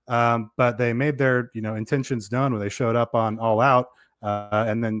 but they made their, intentions known when they showed up on All Out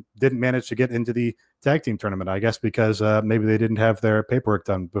and then didn't manage to get into the tag team tournament, I guess, because maybe they didn't have their paperwork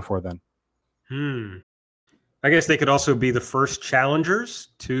done before then. I guess they could also be the first challengers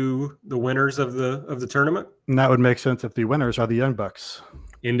to the winners of the tournament. And that would make sense if the winners are the Young Bucks.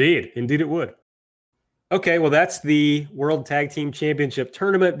 Indeed it would. Okay, well, that's the World Tag Team Championship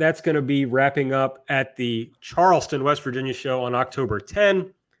Tournament. That's going to be wrapping up at the Charleston, West Virginia show on October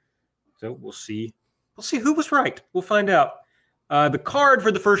 10. So we'll see who was right. We'll find out. The card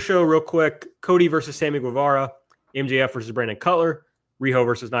for the first show, real quick: Cody versus Sammy Guevara, MJF versus Brandon Cutler, Riho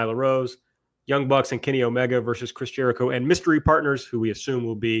versus Nyla Rose, Young Bucks and Kenny Omega versus Chris Jericho and mystery partners, who we assume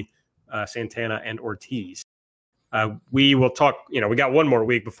will be Santana and Ortiz. We will talk, we got one more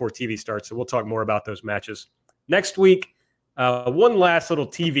week before TV starts, so we'll talk more about those matches next week. One last little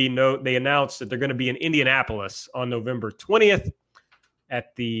TV note. They announced that they're going to be in Indianapolis on November 20th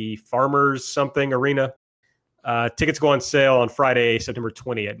at the Farmers something arena. Tickets go on sale on Friday, September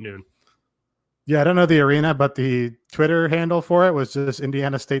 20th at noon. Yeah, I don't know the arena, but the Twitter handle for it was just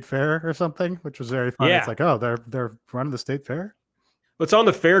Indiana State Fair or something, which was very fun. Yeah. It's like, oh, they're running the state fair. Well, it's on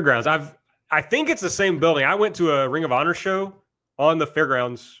the fairgrounds. I think it's the same building. I went to a Ring of Honor show on the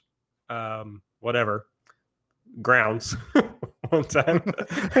fairgrounds, grounds one time.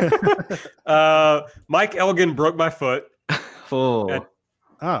 Mike Elgin broke my foot. Oh.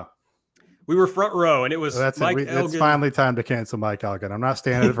 We were front row, and it was Mike Elgin. It's finally time to cancel Mike Elgin. I'm not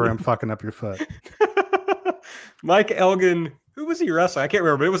standing for him fucking up your foot. Mike Elgin, who was he wrestling? I can't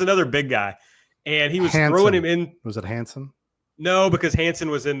remember, but it was another big guy. And he was Hanson. throwing him in. Was it Hanson? No, because Hanson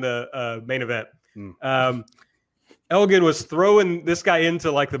was in the main event. Elgin was throwing this guy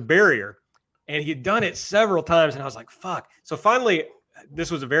into like the barrier, and he'd done it several times. And I was like, fuck. So finally,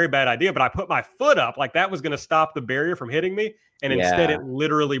 this was a very bad idea, but I put my foot up like that was going to stop the barrier from hitting me. And instead it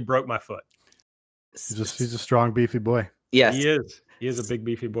literally broke my foot. He's a strong, beefy boy. Yes. He is. He is a big,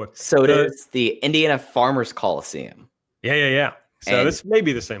 beefy boy. So it is the Indiana Farmers Coliseum. Yeah. So this may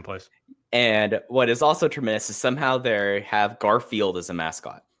be the same place. And what is also tremendous is somehow they have Garfield as a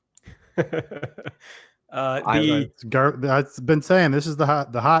mascot. I've been saying this is the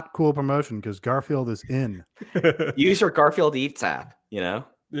hot, cool promotion because Garfield is in. Use your Garfield Eats app,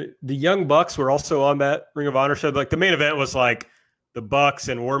 The Young Bucks were also on that Ring of Honor show. Like the main event was like the Bucks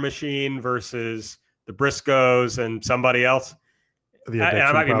and War Machine versus the Briscoes and somebody else.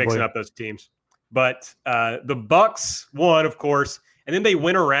 I might be mixing up those teams. But the Bucks won, of course. And then they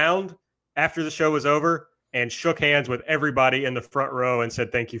went around after the show was over and shook hands with everybody in the front row and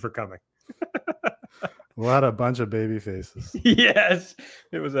said, thank you for coming. What a bunch of baby faces. Yes,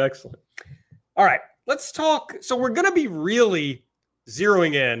 it was excellent. All right, let's talk. So we're going to be really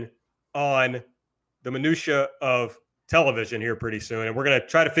zeroing in on the minutia of television here pretty soon. And we're going to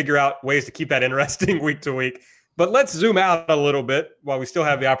try to figure out ways to keep that interesting week to week. But let's zoom out a little bit while we still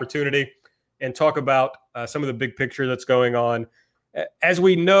have the opportunity and talk about some of the big picture that's going on. As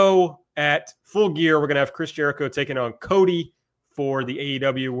we know, at Full Gear, we're going to have Chris Jericho taking on Cody for the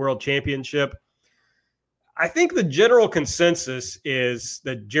AEW World Championship. I think the general consensus is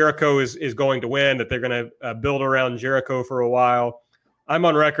that Jericho is going to win, that they're going to build around Jericho for a while. I'm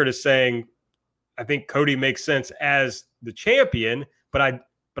on record as saying I think Cody makes sense as the champion, but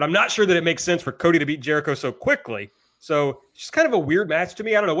I'm not sure that it makes sense for Cody to beat Jericho so quickly. So it's just kind of a weird match to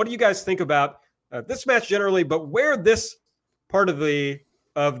me. I don't know. What do you guys think about this match generally, but where this part of the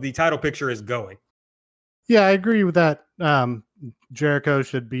title picture is going? Yeah, I agree with that. Jericho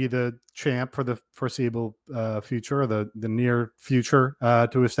should be the champ for the foreseeable future, or the near future,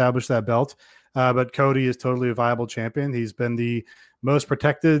 to establish that belt. But Cody is totally a viable champion. He's been the most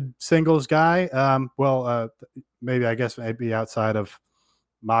protected singles guy. Maybe outside of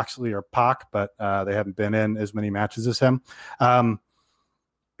Moxley or Pac, but they haven't been in as many matches as him.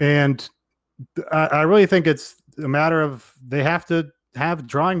 And I really think it's a matter of they have to have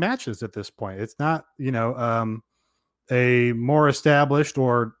drawing matches at this point. It's not, a more established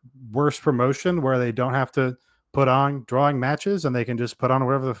or worse promotion where they don't have to put on drawing matches and they can just put on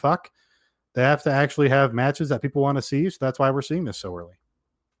whatever the fuck. They have to actually have matches that people want to see. So that's why we're seeing this so early.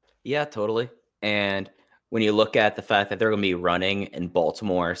 Yeah, totally. And when you look at the fact that they're going to be running in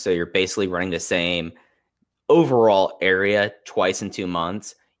Baltimore, so you're basically running the same overall area twice in 2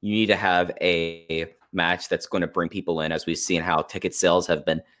 months, you need to have a match that's going to bring people in, as we've seen how ticket sales have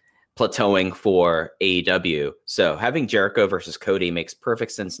been plateauing for AEW. So having Jericho versus Cody makes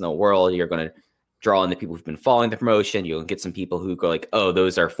perfect sense in the world. You're going to draw in the people who've been following the promotion. You'll get some people who go like, oh,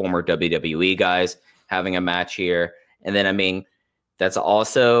 those are former WWE guys having a match here. And then, that's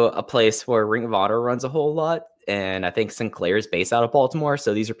also a place where Ring of Honor runs a whole lot. And I think Sinclair is based out of Baltimore.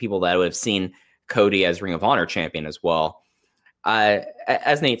 So these are people that would have seen Cody as Ring of Honor champion as well.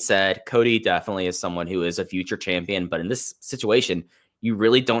 As Nate said, Cody definitely is someone who is a future champion. But in this situation, you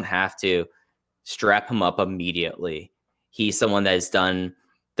really don't have to strap him up immediately. He's someone that has done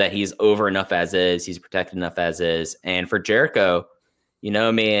that. He's over enough as is. He's protected enough as is. And for Jericho,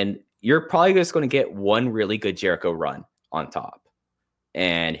 you're probably just going to get one really good Jericho run on top.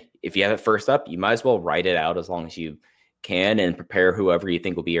 And if you have it first up, you might as well write it out as long as you can and prepare whoever you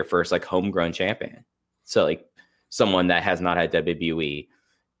think will be your first homegrown champion. So someone that has not had WWE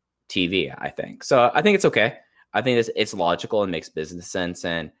TV, I think. So I think it's okay. I think it's logical and makes business sense.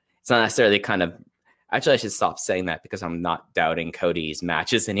 And it's not necessarily actually I should stop saying that because I'm not doubting Cody's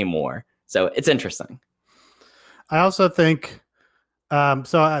matches anymore. So it's interesting. I also think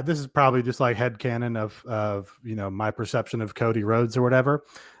This is probably just like headcanon of my perception of Cody Rhodes or whatever,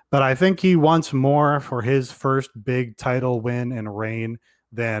 but I think he wants more for his first big title win and reign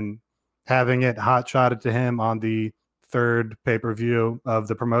than having it hot shotted to him on the third pay-per-view of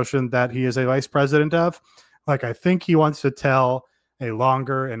the promotion that he is a vice president of. Like, I think he wants to tell a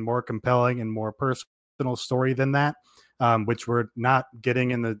longer and more compelling and more personal story than that, which we're not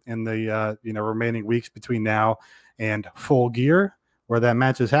getting in the remaining weeks between now and Full Gear, where that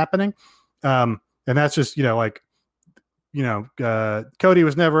match is happening. And that's just, Cody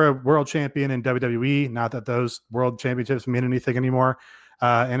was never a world champion in WWE. Not that those world championships mean anything anymore.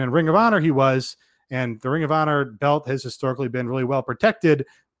 And in Ring of Honor, he was. And the Ring of Honor belt has historically been really well protected,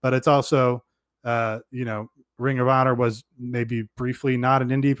 but it's also, Ring of Honor was maybe briefly not an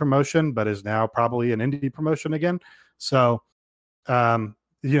indie promotion, but is now probably an indie promotion again. So, I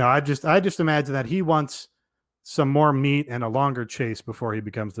just imagine that he wants some more meat and a longer chase before he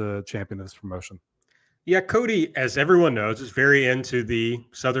becomes the champion of this promotion. Yeah, Cody, as everyone knows, is very into the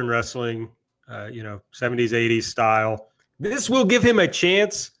Southern wrestling, 70s, 80s style. This will give him a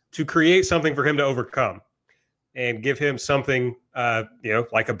chance to create something for him to overcome and give him something,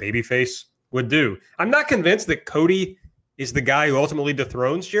 like a babyface would do. I'm not convinced that Cody is the guy who ultimately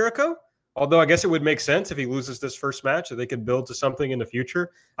dethrones Jericho, although I guess it would make sense if he loses this first match that they could build to something in the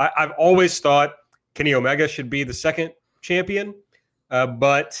future. I've always thought Kenny Omega should be the second champion,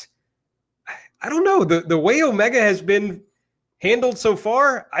 but I don't know. The way Omega has been handled so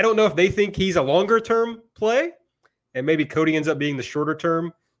far, I don't know if they think he's a longer-term play, and maybe Cody ends up being the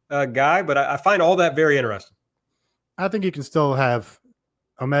shorter-term guy, but I find all that very interesting. I think you can still have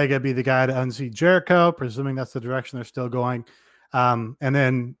Omega be the guy to unseat Jericho, presuming that's the direction they're still going. And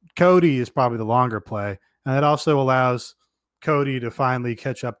then Cody is probably the longer play, and it also allows Cody to finally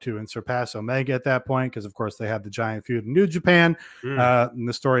catch up to and surpass Omega at that point, because of course they have the giant feud in New Japan. And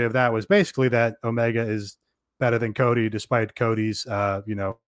the story of that was basically that Omega is better than Cody, despite Cody's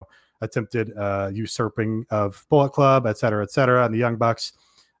attempted usurping of Bullet Club, et cetera, and the Young Bucks.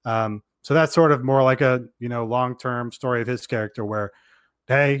 So that's sort of more like a long-term story of his character where,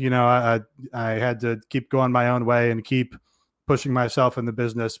 hey, I had to keep going my own way and keep pushing myself in the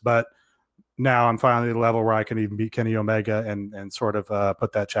business, but now I'm finally at a level where I can even beat Kenny Omega and sort of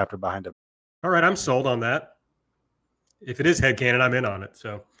put that chapter behind him. All right, I'm sold on that. If it is headcanon, I'm in on it.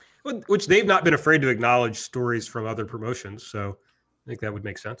 So, which they've not been afraid to acknowledge stories from other promotions. So I think that would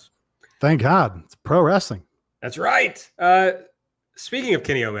make sense. Thank God. It's pro wrestling. That's right. Speaking of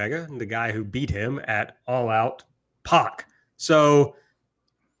Kenny Omega, the guy who beat him at All Out, Pac. So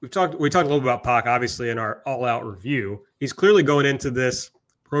we talked a little bit about Pac, obviously, in our All Out review. He's clearly going into this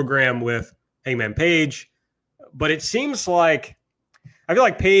program with Hangman Page, but it seems like I feel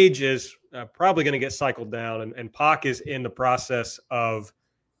like Page is probably going to get cycled down, and Pac is in the process of,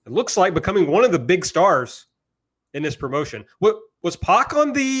 it looks like, becoming one of the big stars in this promotion. What was Pac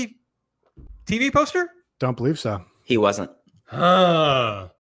on the TV poster? Don't believe so. He wasn't. He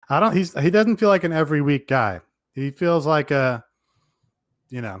doesn't feel like an every week guy. He feels like a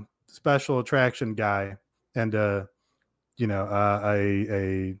special attraction guy and a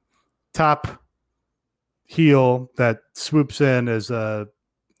top heel that swoops in as I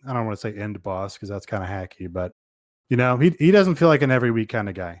don't want to say end boss because that's kind of hacky, but he doesn't feel like an every week kind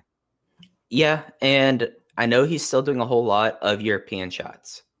of guy. Yeah, and I know he's still doing a whole lot of European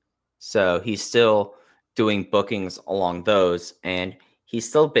shots. So he's still doing bookings along those, and he's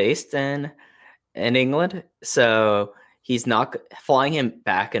still based in England. So he's not flying him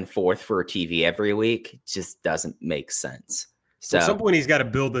back and forth for TV every week. It just doesn't make sense. So at some point he's got to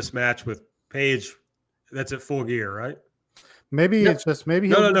build this match with Page that's at Full Gear, right? Maybe no. it's just maybe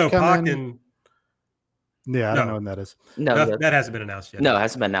no. Pac and I don't know when that is. No, that hasn't been announced yet. No, it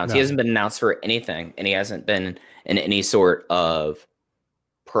hasn't been announced. No. He hasn't been announced for anything, and he hasn't been in any sort of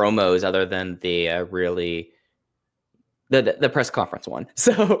promos other than the the press conference one.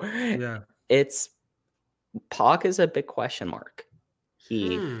 So yeah, it's Pac is a big question mark.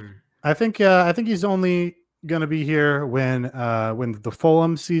 I think he's only going to be here when the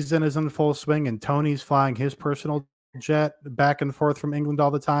Fulham season is in full swing and Tony's flying his personal jet back and forth from England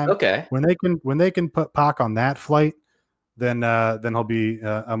all the time. Okay, when they can put Pac on that flight, then he'll be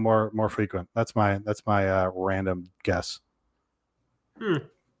a more frequent. That's my random guess.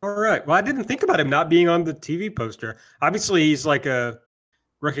 All right. Well, I didn't think about him not being on the TV poster. Obviously, he's like a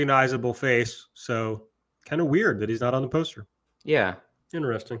recognizable face, so kind of weird that he's not on the poster. Yeah,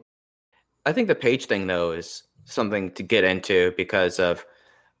 interesting. I think the Page thing, though, is something to get into because of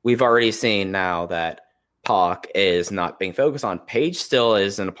we've already seen now that Pac is not being focused on. Page still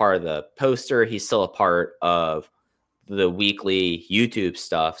isn't a part of the poster. He's still a part of the weekly YouTube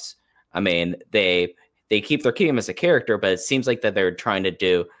stuffs, I mean, they're keeping him as a character, but it seems like that they're trying to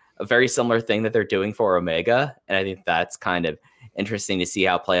do a very similar thing that they're doing for Omega. And I think that's kind of interesting to see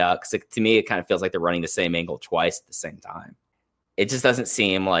how it play out. Because to me, it kind of feels like they're running the same angle twice at the same time. It just doesn't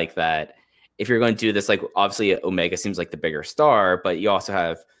seem like that. If you're going to do this, like obviously Omega seems like the bigger star, but you also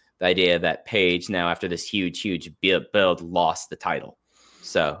have the idea that Paige now, after this huge build, lost the title.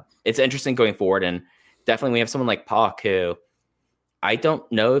 So it's interesting going forward. And definitely we have someone like Pac, who I don't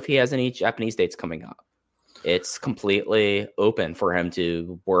know if he has any Japanese dates coming up. It's completely open for him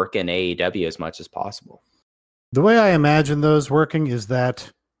to work in AEW as much as possible. The way I imagine those working is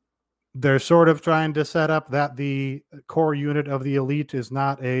that they're sort of trying to set up that the core unit of the Elite is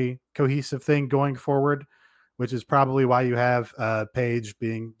not a cohesive thing going forward, which is probably why you have Paige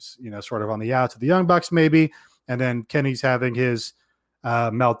being, sort of on the outs of the Young Bucks maybe, and then Kenny's having his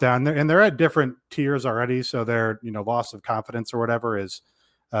meltdown. And they're at different tiers already, so their loss of confidence or whatever is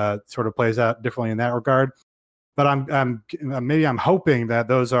sort of plays out differently in that regard. But I'm hoping that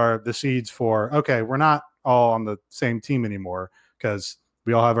those are the seeds for, okay, we're not all on the same team anymore because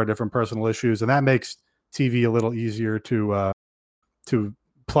we all have our different personal issues, and that makes TV a little easier to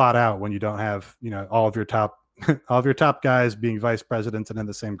plot out when you don't have all of your top guys being vice presidents and in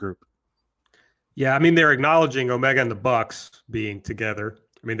the same group. Yeah, I mean, they're acknowledging Omega and the Bucks being together.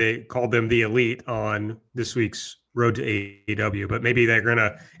 I mean, they called them the Elite on this week's Road to AEW, but maybe they're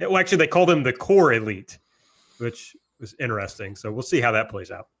gonna. Well, actually, they call them the Core Elite, which was interesting. So we'll see how that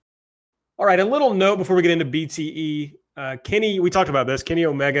plays out. All right, a little note before we get into BTE. Kenny, we talked about this. Kenny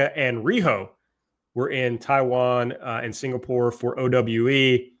Omega and Riho were in Taiwan and Singapore for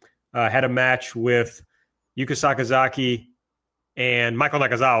OWE. Had a match with Yuka Sakazaki and Michael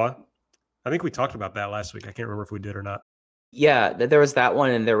Nakazawa. I think we talked about that last week. I can't remember if we did or not. Yeah, there was that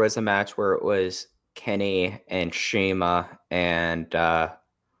one, and there was a match where it was Kenny and Shima and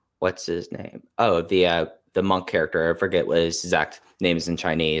what's his name? Oh, the monk character. I forget what his exact name is in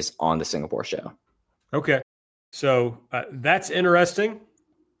Chinese on the Singapore show. Okay. So that's interesting.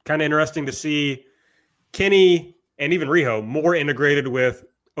 Kind of interesting to see Kenny and even Riho more integrated with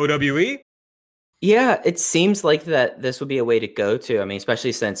OWE. Yeah, it seems like that this would be a way to go to. I mean,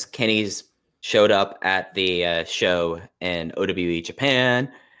 especially since Kenny's showed up at the show in OWE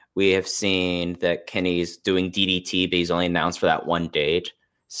Japan. We have seen that Kenny's doing DDT, but he's only announced for that one date.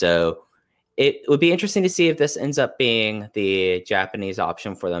 So it would be interesting to see if this ends up being the Japanese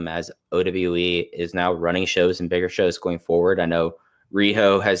option for them, as OWE is now running shows and bigger shows going forward. I know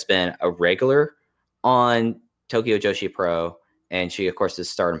Riho has been a regular on Tokyo Joshi Pro, and she, of course, is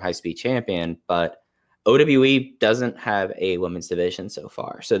Stardom High Speed Champion, but OWE doesn't have a women's division so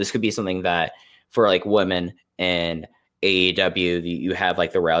far. So this could be something that for like women and AEW, you have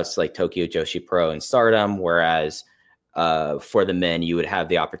like the routes to like Tokyo Joshi Pro and Stardom, whereas for the men, you would have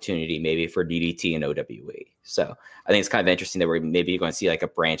the opportunity maybe for DDT and OWE. So I think it's kind of interesting that we're maybe going to see like a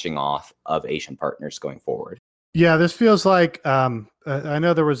branching off of Asian partners going forward. Yeah, this feels like I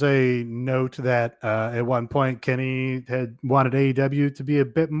know there was a note that at one point Kenny had wanted AEW to be a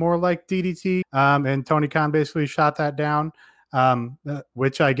bit more like DDT, and Tony Khan basically shot that down,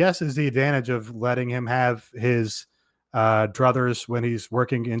 which I guess is the advantage of letting him have his druthers when he's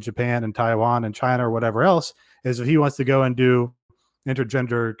working in Japan and Taiwan and China or whatever else, is if he wants to go and do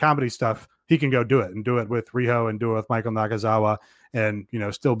intergender comedy stuff, he can go do it and do it with Riho and do it with Michael Nakazawa and,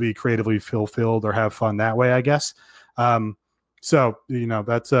 still be creatively fulfilled or have fun that way, I guess. So,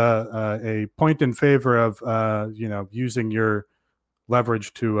 that's a point in favor of, using your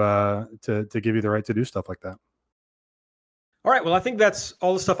leverage to give you the right to do stuff like that. All right. Well, I think that's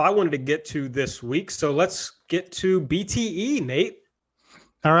all the stuff I wanted to get to this week. So let's get to BTE, Nate.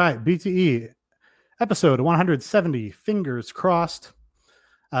 All right. BTE episode 170, fingers crossed.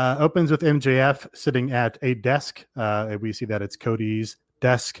 Opens with MJF sitting at a desk. We see that it's Cody's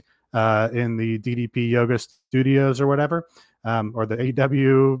desk in the DDP Yoga Studios or whatever, or the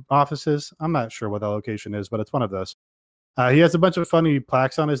AEW offices. I'm not sure what the location is, but it's one of those. He has a bunch of funny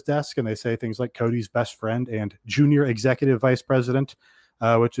plaques on his desk, and they say things like Cody's best friend and junior executive vice president,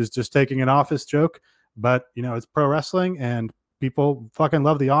 which is just taking an office joke. But, it's pro wrestling, and people fucking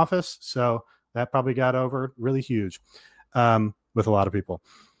love The Office, so that probably got over really huge with a lot of people.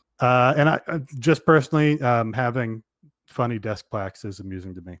 And I just personally, having funny desk plaques is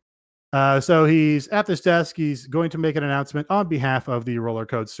amusing to me. So he's at this desk. He's going to make an announcement on behalf of the Roller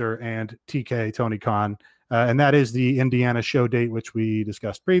Coaster and TK Tony Khan. And that is the Indiana show date, which we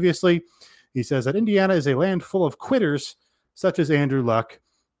discussed previously. He says that Indiana is a land full of quitters, such as Andrew Luck,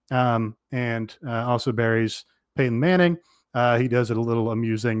 and also buries Peyton Manning. He does a little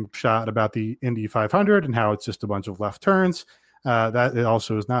amusing shot about the Indy 500 and how it's just a bunch of left turns. That it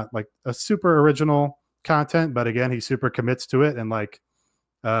also is not like a super original content, but again, he super commits to it and like,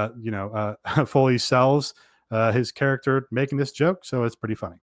 fully sells his character making this joke. So it's pretty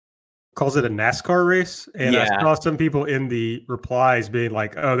funny. Calls it a NASCAR race. And I saw some people in the replies being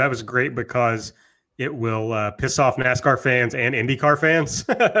like, oh, that was great because it will piss off NASCAR fans and IndyCar fans,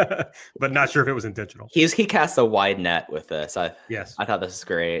 but not sure if it was intentional. He cast a wide net with this. Yes. I thought this was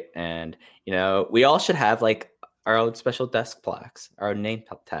great. And, we all should have like our own special desk plaques, our own name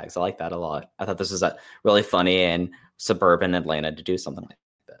tags. I like that a lot. I thought this was really funny in suburban Atlanta to do something like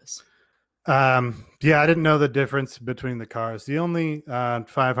this. I didn't know the difference between the cars. The only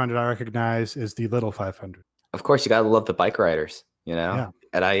 500 I recognize is the little 500. Of course, you got to love the bike riders,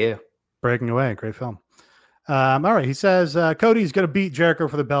 at IU. Breaking Away, great film. All right, he says Cody's going to beat Jericho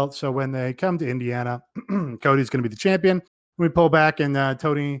for the belt. So when they come to Indiana, Cody's going to be the champion. We pull back, and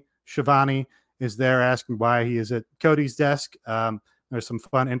Tony Schiavone is there asking why he is at Cody's desk. There's some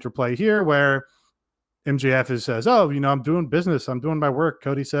fun interplay here where MJF says, "Oh, I'm doing business. I'm doing my work."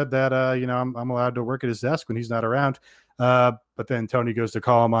 Cody said that, I'm allowed to work at his desk when he's not around. But then Tony goes to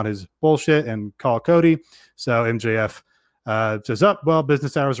call him on his bullshit and call Cody. So MJF says, well,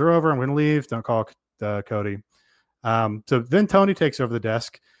 business hours are over. I'm going to leave. Don't call Cody. So then Tony takes over the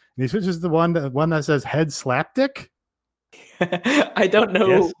desk and he switches the one that says head slapdick. I don't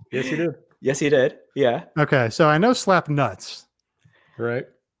know. Yes, he did. Yes, he did. Yeah. Okay. So I know slap nuts. Right.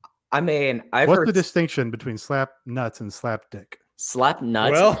 I mean, what's the distinction between slap nuts and slap dick? Slap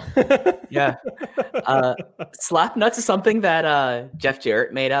nuts. Well, yeah. Slap nuts is something that Jeff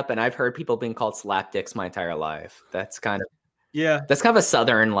Jarrett made up, and I've heard people being called slap dicks my entire life. That's kind of a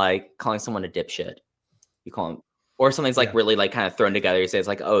Southern, like calling someone a dipshit. You call him, or something's like really like kind of thrown together. You say it's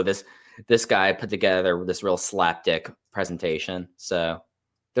like, oh, this guy put together this real slap dick presentation. So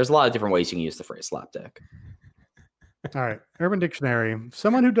there's a lot of different ways you can use the phrase slap dick. All right. Urban Dictionary.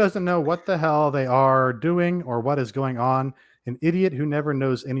 Someone who doesn't know what the hell they are doing or what is going on. An idiot who never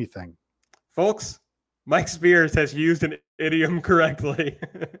knows anything. Folks, Mike Spears has used an idiom correctly.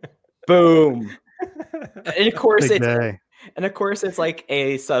 Boom. And of course it's like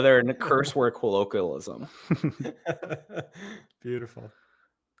a Southern curse word colloquialism. Beautiful.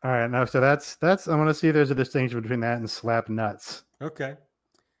 All right. Now, so that's I want to see if there's a distinction between that and slap nuts. Okay.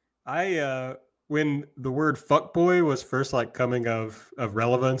 When the word fuckboy was first like coming of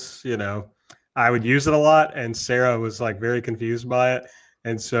relevance, I would use it a lot, and Sarah was like very confused by it.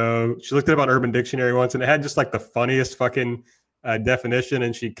 And so she looked it up on Urban Dictionary once, and it had just like the funniest fucking definition.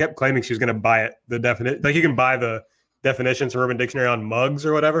 And she kept claiming she was going to buy it. Like you can buy the definitions from Urban Dictionary on mugs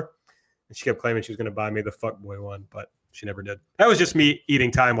or whatever. And she kept claiming she was going to buy me the fuckboy one, but she never did. That was just me eating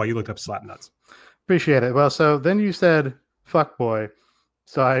time while you looked up slap nuts. Appreciate it. Well, so then you said fuckboy.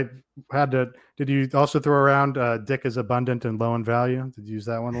 So I had to. Did you also throw around dick is abundant and low in value? Did you use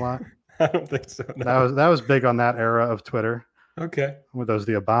that one a lot? I don't think so. No. That was big on that era of Twitter. Okay. Were those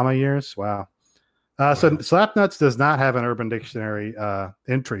the Obama years? Wow. So Slapnuts does not have an Urban Dictionary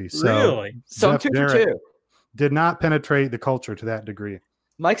entry. So really? So 2 for 2. Did not penetrate the culture to that degree.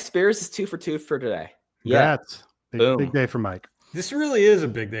 Mike Spears is 2 for 2 for today. Yeah. That's big day for Mike. This really is a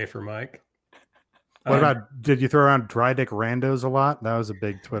big day for Mike. What about, did you throw around dry dick randos a lot? That was a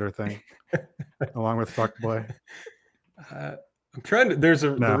big Twitter thing, along with fuckboy. I'm trying to, there's a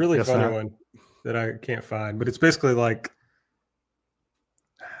really funny one that I can't find, but it's basically like,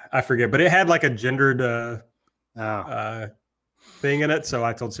 I forget, but it had like a gendered thing in it. So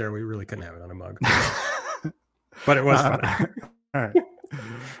I told Sarah we really couldn't have it on a mug, but it was funny. All right.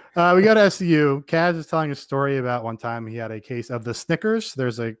 We go to SCU. Kaz is telling a story about one time he had a case of the Snickers.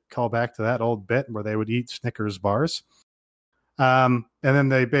 There's a callback to that old bit where they would eat Snickers bars. And then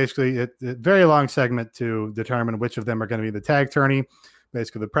they basically, a very long segment to determine which of them are going to be the tag tourney.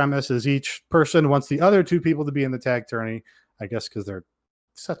 Basically, the premise is each person wants the other two people to be in the tag tourney, I guess because they're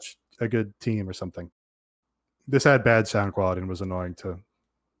such a good team or something. This had bad sound quality and was annoying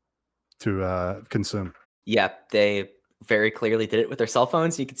to consume. Yep, they very clearly did it with their cell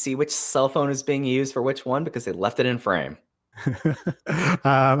phones. You could see which cell phone is being used for which one because they left it in frame.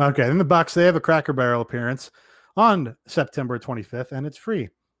 Okay, in the Bucks, they have a Cracker Barrel appearance on September 25th, and it's free.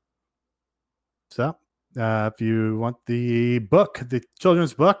 So if you want the book, the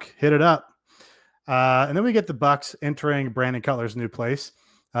children's book, hit it up. And then we get the Bucks entering Brandon Cutler's new place.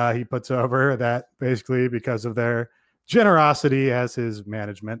 He puts over that basically because of their generosity as his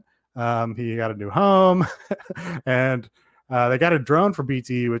management. He got a new home and they got a drone for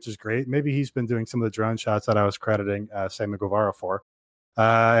BT, which is great. Maybe he's been doing some of the drone shots that I was crediting Sammy Guevara for,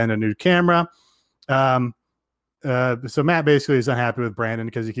 and a new camera. So Matt basically is unhappy with Brandon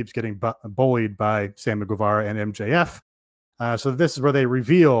because he keeps getting bullied by Sammy Guevara and MJF. So this is where they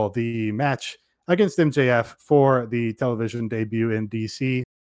reveal the match against MJF for the television debut in DC.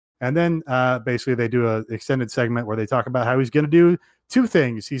 And then basically they do an extended segment where they talk about how he's going to do two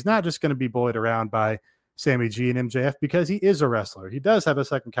things. He's not just going to be bullied around by Sammy G and MJF because he is a wrestler. He does have a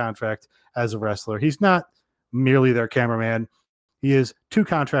second contract as a wrestler. He's not merely their cameraman. He is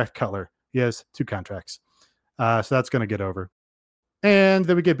 2-contract color. He has 2 contracts. So that's going to get over. And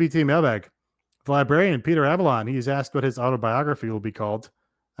then we get BT Mailbag. The librarian, Peter Avalon, he's asked what his autobiography will be called.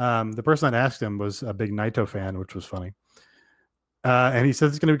 The person that asked him was a big Naito fan, which was funny. And he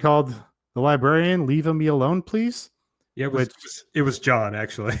says it's going to be called The Librarian, Leave Me Alone, Please. Yeah, it was John,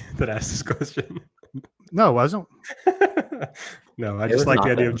 actually, that asked this question. No, it wasn't. No, I just like the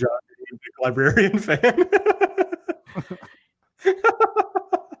idea of John being a big librarian fan.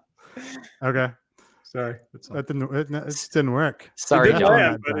 Okay. Sorry. It didn't work. Sorry,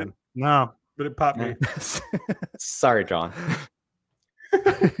 John. No. But it popped me. Sorry, John.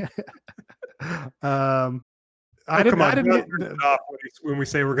 I didn't get when we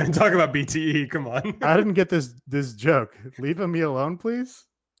say we're going to talk about BTE. Come on. I didn't get this joke. Leave me alone, please.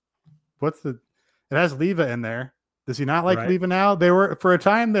 It has Leva in there. Does he not like Leva now? They were for a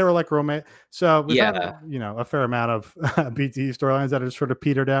time they were like romance. So we've had, a fair amount of BTE storylines that have sort of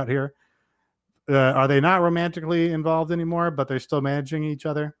petered out here. Are they not romantically involved anymore, but they're still managing each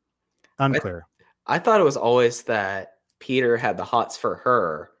other? Unclear. I thought it was always that Peter had the hots for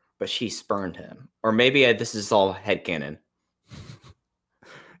her, but she spurned him. Or maybe this is all headcanon.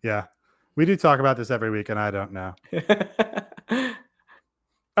 Yeah. We do talk about this every week, and I don't know.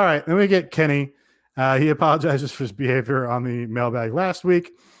 All right. Then we get Kenny. He apologizes for his behavior on the mailbag last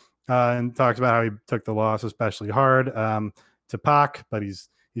week and talks about how he took the loss especially hard to Pac, but he's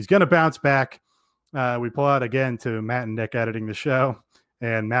going to bounce back. We pull out again to Matt and Nick editing the show,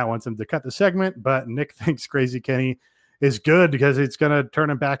 and Matt wants him to cut the segment, but Nick thinks Crazy Kenny is good because it's going to turn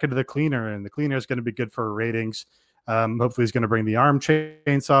him back into the cleaner, and the cleaner is going to be good for ratings. Hopefully he's going to bring the arm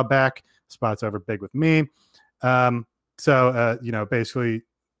chainsaw back. Spot's over big with me. So basically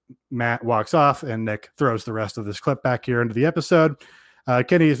Matt walks off and Nick throws the rest of this clip back here into the episode.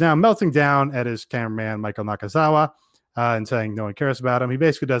 Kenny is now melting down at his cameraman, Michael Nakazawa, and saying no one cares about him. He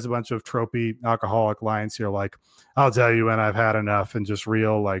basically does a bunch of tropey alcoholic lines here, like, I'll tell you when I've had enough, and just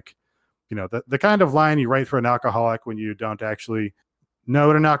real, like, the kind of line you write for an alcoholic when you don't actually know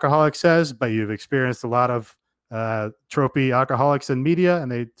what an alcoholic says, but you've experienced a lot of tropey alcoholics in media, and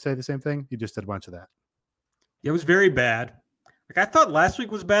they say the same thing. You just did a bunch of that. It was very bad. Like, I thought last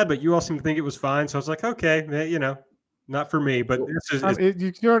week was bad, but you all seem to think it was fine. So I was like, okay, not for me. But this is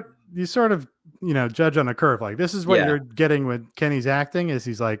you sort of judge on a curve. Like, this is what you're getting with Kenny's acting. Is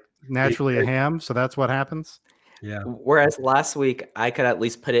he's like naturally a ham, so that's what happens. Yeah. Whereas last week I could at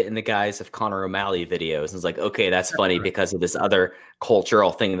least put it in the guise of Conor O'Malley videos. And it's like, okay, that's funny because of this other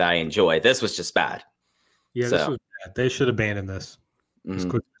cultural thing that I enjoy. This was just bad. Yeah, this was bad. They should abandon this as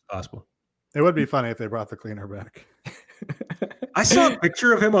quickly as possible. It would be funny if they brought the cleaner back. I saw a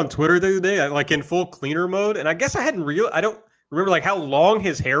picture of him on Twitter the other day, like in full cleaner mode, and I guess I don't remember like how long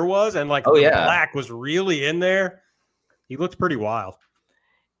his hair was, and like black was really in there. He looked pretty wild.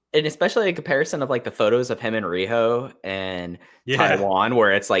 And especially in comparison of like the photos of him and Riho and Taiwan,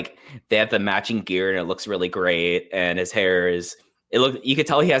 where it's like they have the matching gear and it looks really great, and his hair you could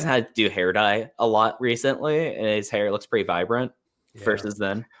tell he hasn't had to do hair dye a lot recently, and his hair looks pretty vibrant versus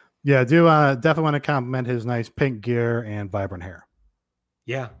then. Yeah, do definitely want to compliment his nice pink gear and vibrant hair.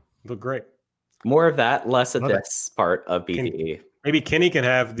 Yeah, look great. More of that, less of this part of BTE. Maybe Kenny can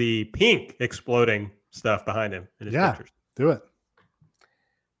have the pink exploding stuff behind him in his pictures. Do it.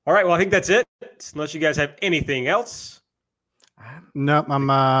 All right, well, I think that's it. Unless you guys have anything else. Nope,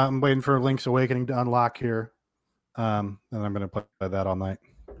 I'm waiting for Link's Awakening to unlock here, and I'm going to play that all night.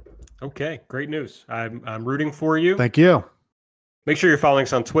 Okay, great news. I'm rooting for you. Thank you. Make sure you're following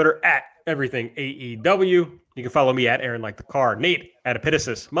us on Twitter at Everything AEW. You can follow me at Aaron Like the Car, Nate at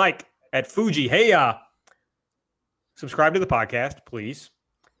Epitasis, Mike at Fuji. Hey, subscribe to the podcast, please.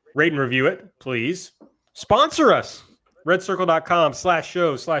 Rate and review it, please. Sponsor us.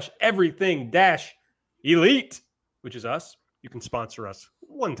 redcircle.com/show/everything-elite, which is us. You can sponsor us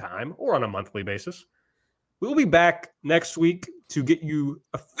one time or on a monthly basis. We'll be back next week to get you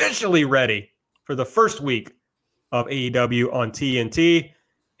officially ready for the first week of AEW on TNT.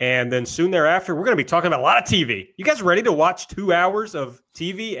 And then soon thereafter, we're going to be talking about a lot of TV. You guys ready to watch 2 hours of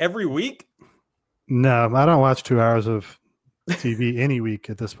TV every week? No, I don't watch 2 hours of TV any week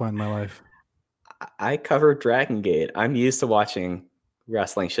at this point in my life. I cover Dragon Gate. I'm used to watching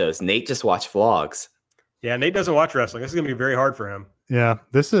wrestling shows. Nate just watched vlogs. Yeah, Nate doesn't watch wrestling. This is gonna be very hard for him. Yeah,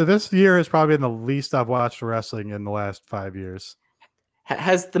 this year has probably been the least I've watched wrestling in the last 5 years.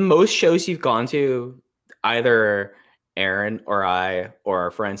 Has the most shows you've gone to, either Aaron or I or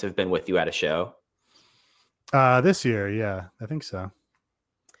our friends have been with you at a show? This year, yeah, I think so.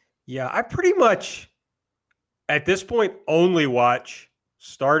 Yeah, I pretty much at this point only watch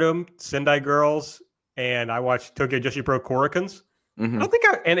Stardom, Sendai Girls, and I watch Tokyo Joshi Pro Korikans. Mhm. I don't think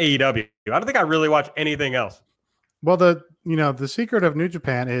and AEW. I don't think I really watch anything else. Well, the secret of New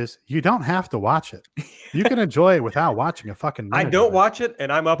Japan is you don't have to watch it. You can enjoy it without watching a fucking minute I of don't it. watch it,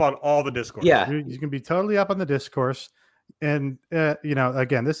 and I'm up on all the discourse. Yeah. You can be totally up on the discourse. And,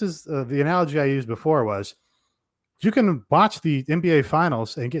 again, this is the analogy I used before was you can watch the NBA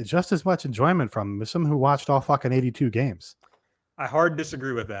finals and get just as much enjoyment from them as someone who watched all fucking 82 games. I hard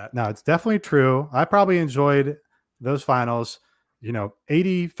disagree with that. No, it's definitely true. I probably enjoyed those finals.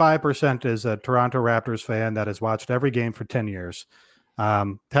 85% is a Toronto Raptors fan that has watched every game for 10 years.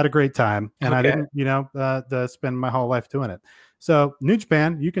 Had a great time. And I didn't, spend my whole life doing it. So New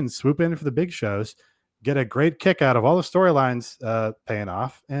Japan, you can swoop in for the big shows, get a great kick out of all the storylines paying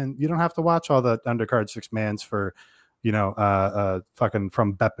off. And you don't have to watch all the undercard 6-mans for, fucking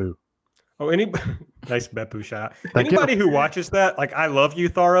from Beppu. Oh, nice Beppu shot. Anybody who watches that, like, I love you,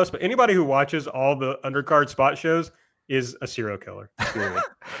 Tharos, but anybody who watches all the undercard spot shows is a serial killer.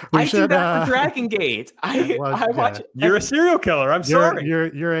 I do that for Dragon Gate. I watch. You're a serial killer. I'm sorry.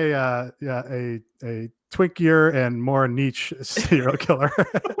 You're a twinkier and more niche serial killer.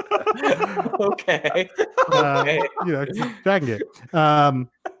 Okay. Dragon Gate.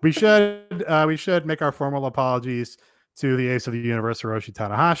 We should make our formal apologies to the ace of the universe, Hiroshi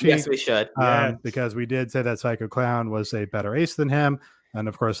Tanahashi. Yes, we should. Because we did say that Psycho Clown was a better ace than him. And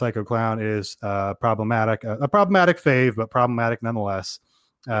of course, Psycho Clown is problematic, a problematic fave, but problematic nonetheless.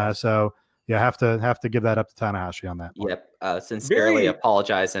 So you have to give that up to Tanahashi on that point. Yep. Sincerely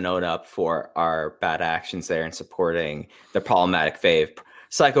apologize and own up for our bad actions there in supporting the problematic fave.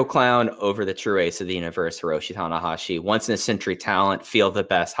 Psycho Clown over the true ace of the universe, Hiroshi Tanahashi. Once in a century talent, feel the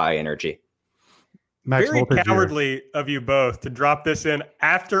best, high energy. Very cowardly of you both to drop this in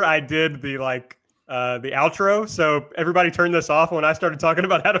after I did the outro. So everybody turned this off when I started talking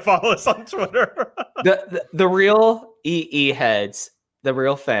about how to follow us on Twitter. the real EE heads, the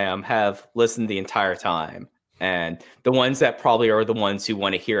real fam, have listened the entire time. And the ones that probably are the ones who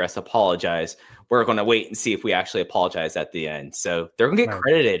want to hear us apologize, we're going to wait and see if we actually apologize at the end. So they're going to get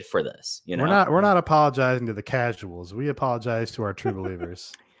credited for this. We're not apologizing to the casuals. We apologize to our true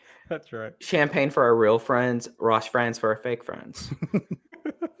believers. That's right. Champagne for our real friends, Rosh friends for our fake friends.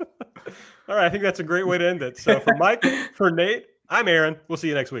 All right, I think that's a great way to end it. So for Mike, for Nate, I'm Aaron. We'll see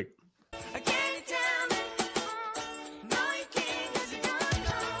you next week.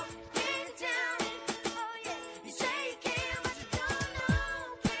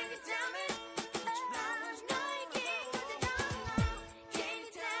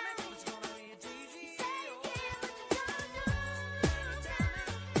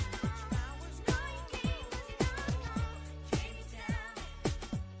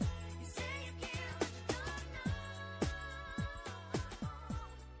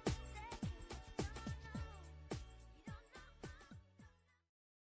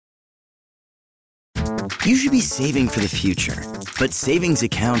 You should be saving for the future, but savings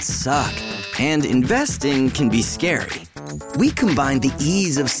accounts suck, and investing can be scary. We combine the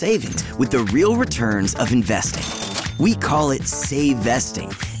ease of savings with the real returns of investing. We call it Save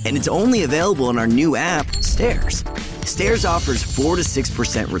Vesting, and it's only available in our new app, Stairs. Stairs offers 4 to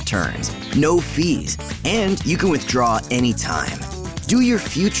 6% returns, no fees, and you can withdraw anytime. Do your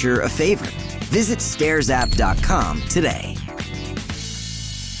future a favor. Visit stairsapp.com today.